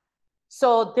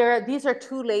 So these are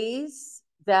two leis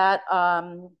that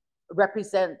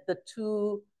represent the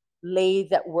two lei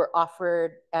that were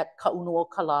offered at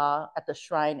Ka'unuokala at the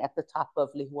shrine at the top of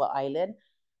Lehua Island.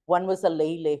 One was a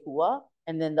lei Lehua,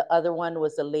 and then the other one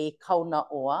was a lei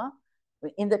Kaunaoa.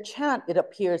 In the chant, it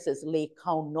appears as lei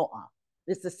Kaunoa.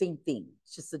 It's the same thing.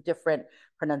 It's just a different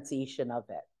pronunciation of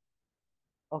it.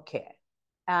 Okay.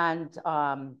 And did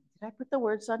I put the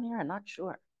words on here? I'm not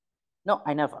sure. No,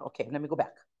 I never. Okay, let me go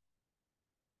back.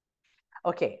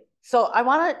 Okay, so I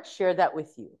want to share that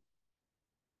with you.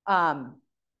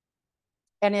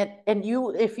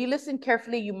 If you listen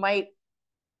carefully, you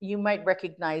might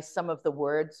recognize some of the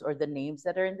words or the names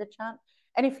that are in the chant.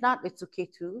 And if not, it's okay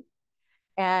too.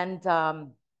 And I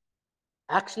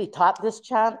actually taught this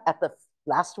chant at the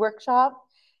last workshop,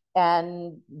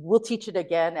 and we'll teach it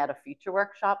again at a future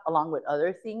workshop along with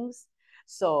other things.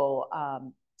 So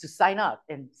to sign up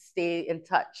and stay in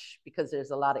touch, because there's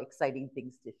a lot of exciting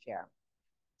things to share.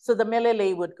 So the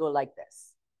melele would go like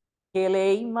this.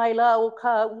 Kelei maila o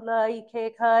ka ulai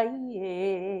ke kai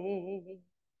e.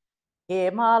 He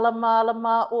mala mala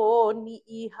ma o ni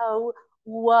I hau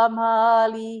ua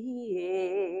mali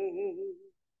e.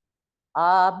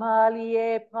 A mali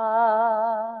e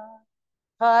pa.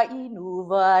 Ka inu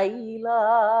vaila.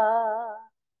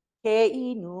 Ke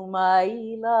inu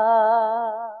maila.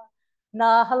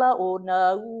 Na hala o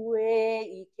na ue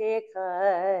I ke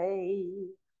kai.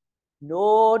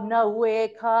 No na ue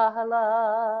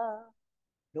kahala,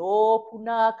 no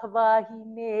puna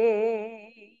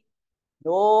kawahine,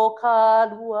 no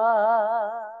kalua,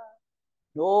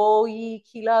 no I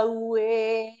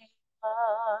Kīlauea.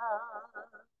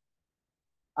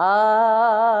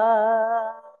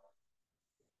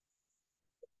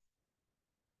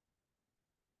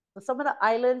 So some of the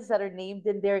islands that are named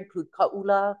in there include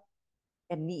Ka'ula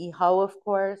and Ni'ihau, of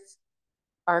course.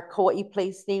 Our Kauaʻi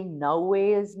place name,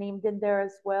 Naue, is named in there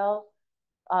as well.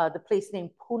 The place name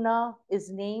Puna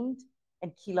is named,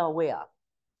 and Kīlauea,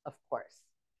 of course.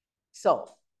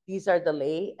 So these are the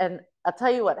lei. And I'll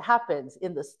tell you what happens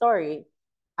in the story.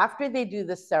 After they do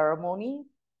the ceremony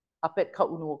up at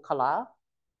Ka'unuokala,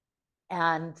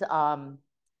 and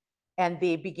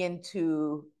they begin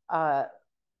to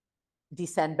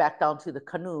descend back down to the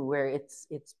canoe where it's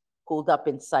pulled up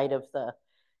inside of the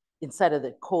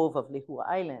cove of Lehua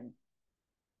Island,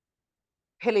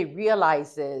 Pele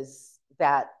realizes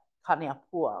that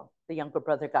Kaneapua, the younger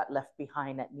brother, got left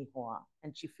behind at Nihoa,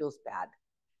 and she feels bad.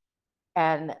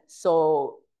 And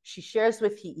so she shares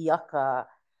with Hi'iaka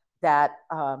that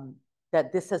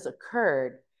this has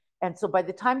occurred. And so by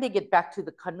the time they get back to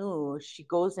the canoe, she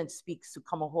goes and speaks to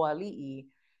Kamahoali'i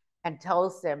and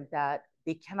tells them that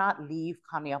they cannot leave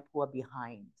Kaneapua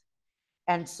behind.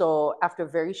 And so after a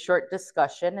very short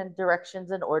discussion and directions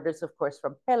and orders, of course,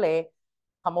 from Pele,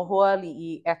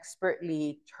 Kamahoali'i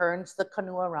expertly turns the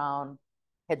canoe around,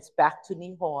 heads back to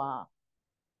Nihoa.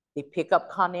 They pick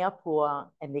up Kaneapua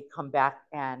and they come back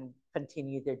and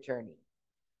continue their journey.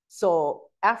 So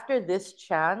after this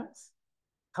chant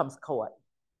comes Kauaʻi.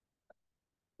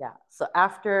 Yeah, so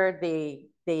after they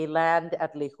land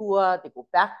at Lehua, they go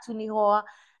back to Nihoa.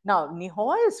 Now,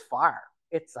 Nihoa is far.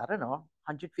 It's, I don't know,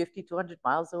 150, 200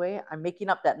 miles away. I'm making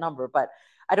up that number, but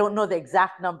I don't know the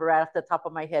exact number right off the top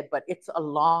of my head, but it's a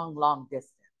long, long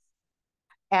distance.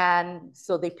 And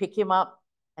so they pick him up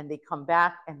and they come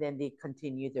back and then they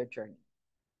continue their journey.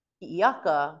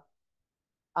 Hi'iaka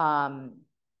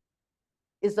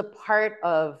is a part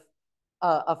of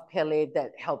Pele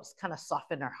that helps kind of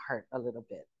soften her heart a little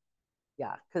bit.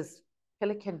 Yeah, because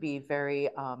Pele can be very,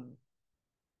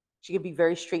 she can be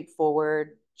very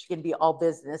straightforward. She can be all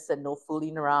business and no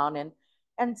fooling around.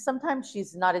 And sometimes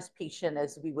she's not as patient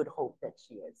as we would hope that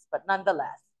she is. But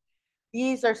nonetheless,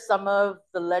 these are some of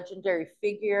the legendary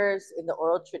figures in the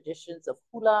oral traditions of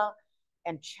hula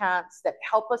and chants that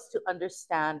help us to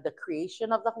understand the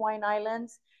creation of the Hawaiian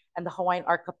Islands and the Hawaiian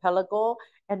Archipelago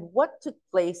and what took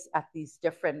place at these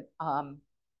different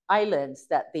islands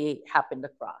that they happened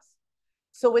across.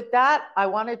 So with that, I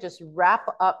want to just wrap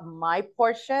up my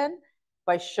portion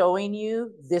by showing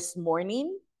you this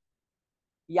morning.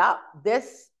 Yeah,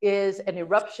 this is an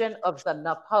eruption of the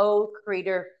Napau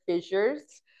crater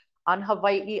fissures on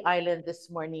Hawaii Island this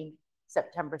morning,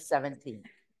 September 17th,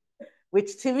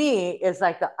 which to me is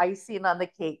like the icing on the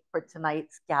cake for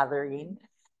tonight's gathering,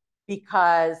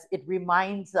 because it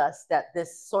reminds us that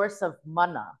this source of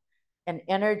mana and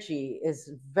energy is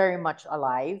very much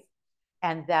alive,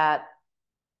 and that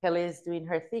Pele is doing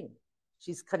her thing.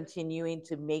 She's continuing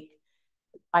to make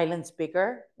islands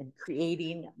bigger and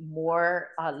creating more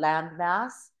land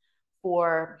mass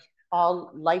for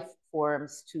all life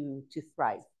forms to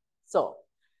thrive. So,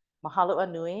 mahalo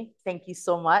anui. Thank you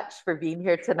so much for being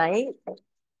here tonight.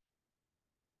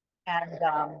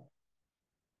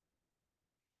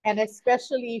 And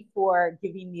especially for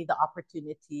giving me the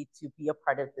opportunity to be a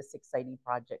part of this exciting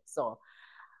project. So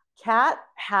Kat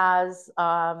has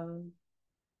an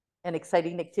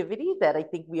exciting activity that I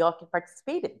think we all can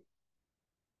participate in.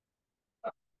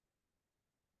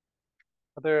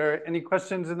 Are there any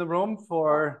questions in the room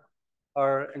for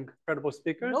our incredible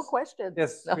speakers? No questions.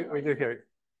 Yes, no. we do hear you.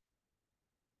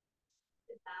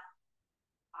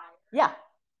 Yeah.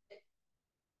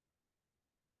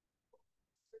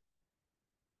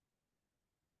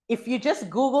 If you just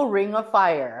Google Ring of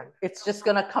Fire, it's just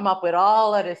going to come up with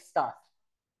all of this stuff.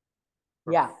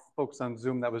 For yeah. Folks on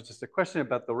Zoom, that was just a question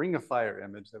about the Ring of Fire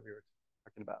image that we were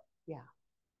talking about. Yeah.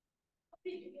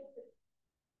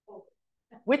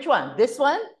 Which one? This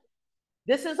one?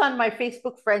 This is on my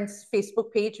Facebook friend's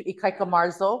Facebook page, Ikaika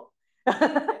Marzo,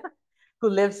 who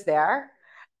lives there.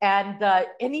 And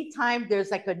anytime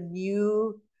there's like a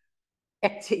new,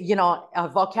 a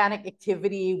volcanic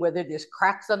activity, whether there's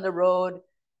cracks on the road,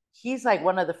 he's like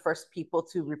one of the first people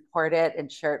to report it and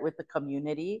share it with the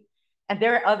community. And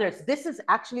there are others. This is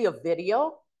actually a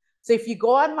video. So if you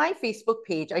go on my Facebook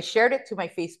page, I shared it to my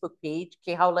Facebook page,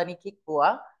 Kehaulani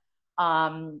Kekua.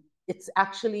 It's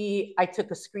actually, I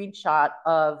took a screenshot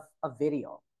of a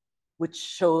video, which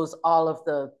shows all of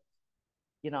the,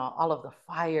 all of the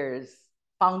fires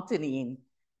fountaining.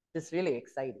 It's really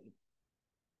exciting.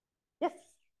 Yes.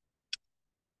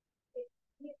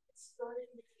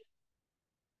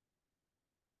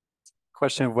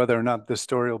 Question of whether or not this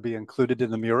story will be included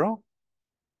in the mural.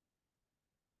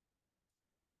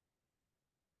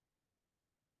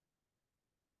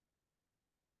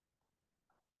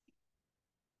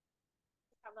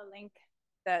 Have a link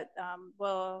that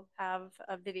will have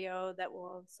a video that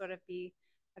will sort of be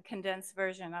a condensed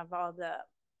version of all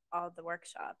the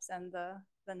workshops and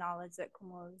the knowledge that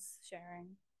Kumu is sharing.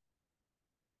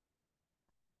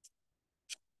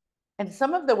 And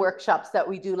some of the workshops that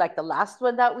we do, like the last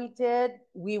one that we did,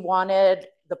 we wanted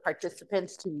the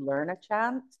participants to learn a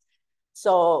chant.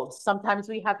 So sometimes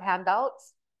we have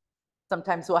handouts,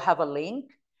 sometimes we'll have a link.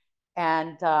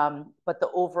 And, but the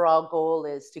overall goal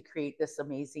is to create this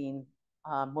amazing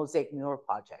mosaic mural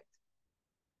project.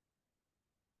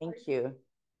 Thank you.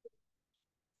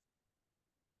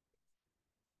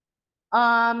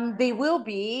 They will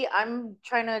be. I'm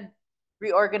trying to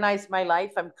reorganize my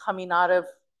life. I'm coming out of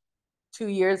 2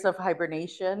 years of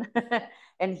hibernation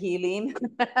and healing.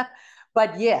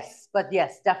 but yes,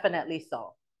 definitely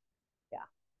so. Yeah.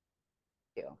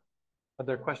 Thank you. Are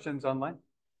there questions online?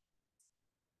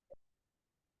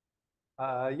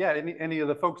 Yeah, any of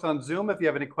the folks on Zoom, if you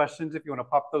have any questions, if you want to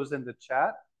pop those in the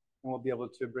chat, and we'll be able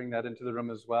to bring that into the room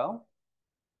as well.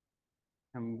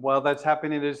 And while that's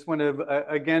happening, I just want to,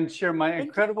 again, share my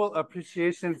incredible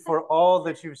appreciation for all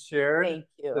that you've shared. Thank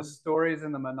you. The stories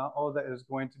and the mana'o that is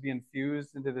going to be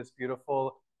infused into this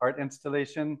beautiful art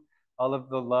installation. All of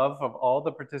the love of all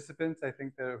the participants, I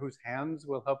think, whose hands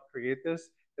will help create this,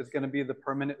 is going to be the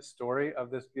permanent story of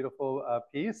this beautiful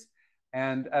piece.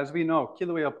 And as we know,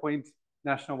 Kīlauea Point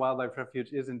National Wildlife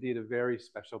Refuge is indeed a very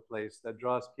special place that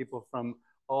draws people from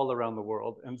all around the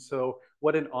world. And so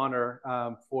what an honor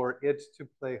for it to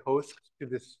play host to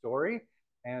this story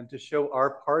and to show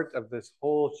our part of this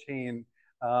whole chain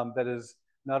that is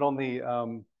not only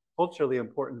culturally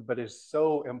important, but is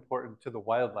so important to the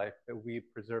wildlife that we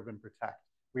preserve and protect.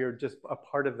 We are just a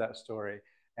part of that story.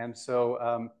 And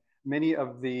so many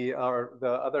of the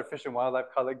other fish and wildlife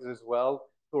colleagues as well,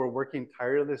 who are working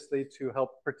tirelessly to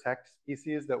help protect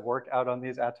species that work out on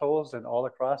these atolls and all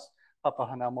across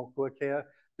Papahanaumokuakea,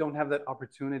 don't have that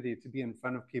opportunity to be in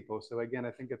front of people. So again,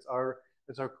 I think it's our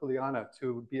kuleana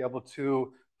to be able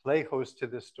to play host to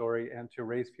this story and to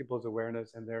raise people's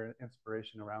awareness and their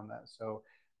inspiration around that. So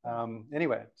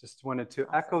anyway, just wanted to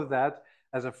echo that.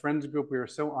 As a friends group, we are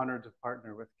so honored to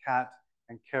partner with Kat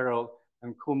and Carol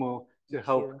and Kumu to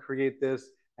help create this,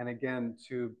 and again,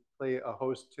 to play a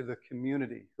host to the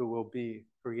community who will be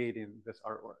creating this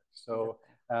artwork. So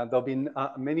there'll be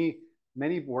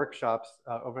many workshops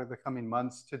over the coming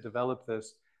months to develop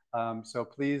this. So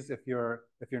please, if you're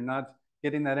not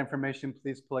getting that information,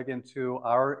 please plug into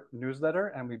our newsletter,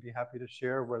 and we'd be happy to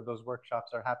share where those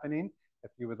workshops are happening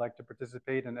if you would like to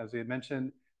participate. And as we had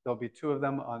mentioned, there'll be 2 of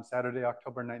them on Saturday,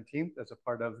 October 19th, as a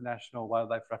part of National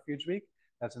Wildlife Refuge Week.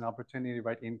 That's an opportunity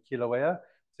right in Kīlauea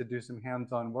to do some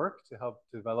hands-on work to help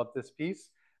develop this piece.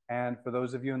 And for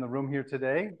those of you in the room here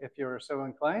today, if you're so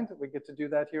inclined, we get to do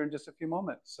that here in just a few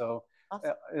moments. So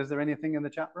awesome. Is there anything in the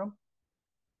chat room?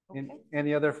 Okay.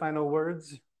 Any other final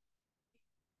words?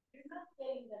 You're not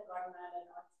getting the garment and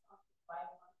arts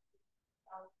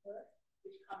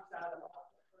which comes out of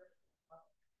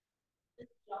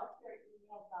just jot your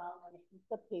email down on a piece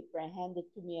of paper and hand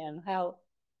it to me, and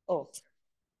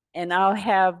and I'll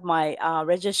have my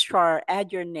registrar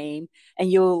add your name,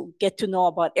 and you'll get to know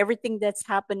about everything that's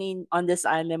happening on this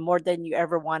island more than you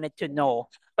ever wanted to know.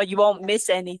 But you won't miss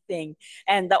anything.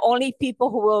 And the only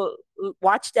people who will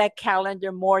watch that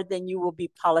calendar more than you will be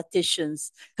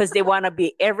politicians, because they want to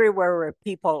be everywhere where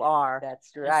people are.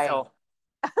 That's right. So.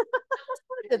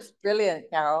 It's brilliant,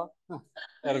 Carol.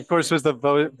 And of course, was the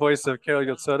voice of Carol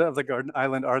Yotsuda of the Garden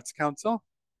Island Arts Council.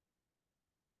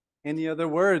 Any other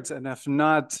words? And if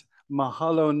not,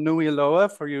 mahalo nui loa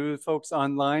for you folks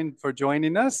online for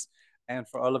joining us. And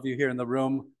for all of you here in the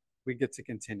room, we get to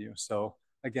continue. So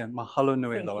again, mahalo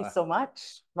nui loa. Thank you so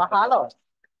much. Mahalo.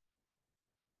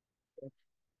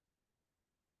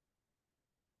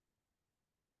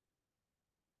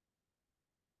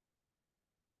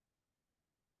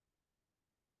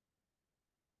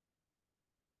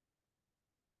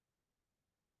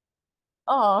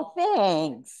 Oh,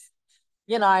 thanks.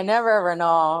 You know, I never ever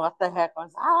know what the heck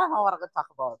was. I don't know what I'm gonna talk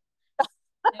about.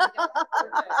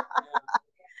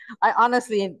 I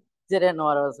honestly didn't know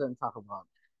what I was going to talk about.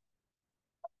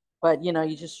 But you know,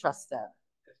 you just trust that.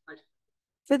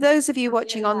 For those of you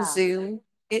watching on Zoom,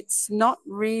 it's not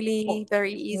really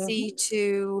very easy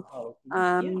to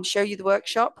show you the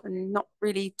workshop, and not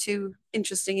really too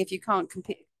interesting if you can't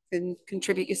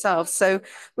contribute yourself. So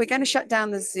we're going to shut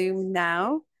down the Zoom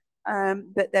now.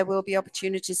 But there will be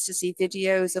opportunities to see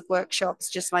videos of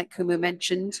workshops, just like Kumu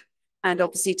mentioned, and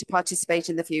obviously to participate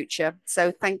in the future.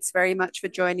 So thanks very much for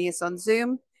joining us on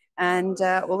Zoom, and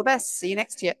all the best. See you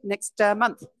next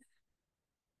month.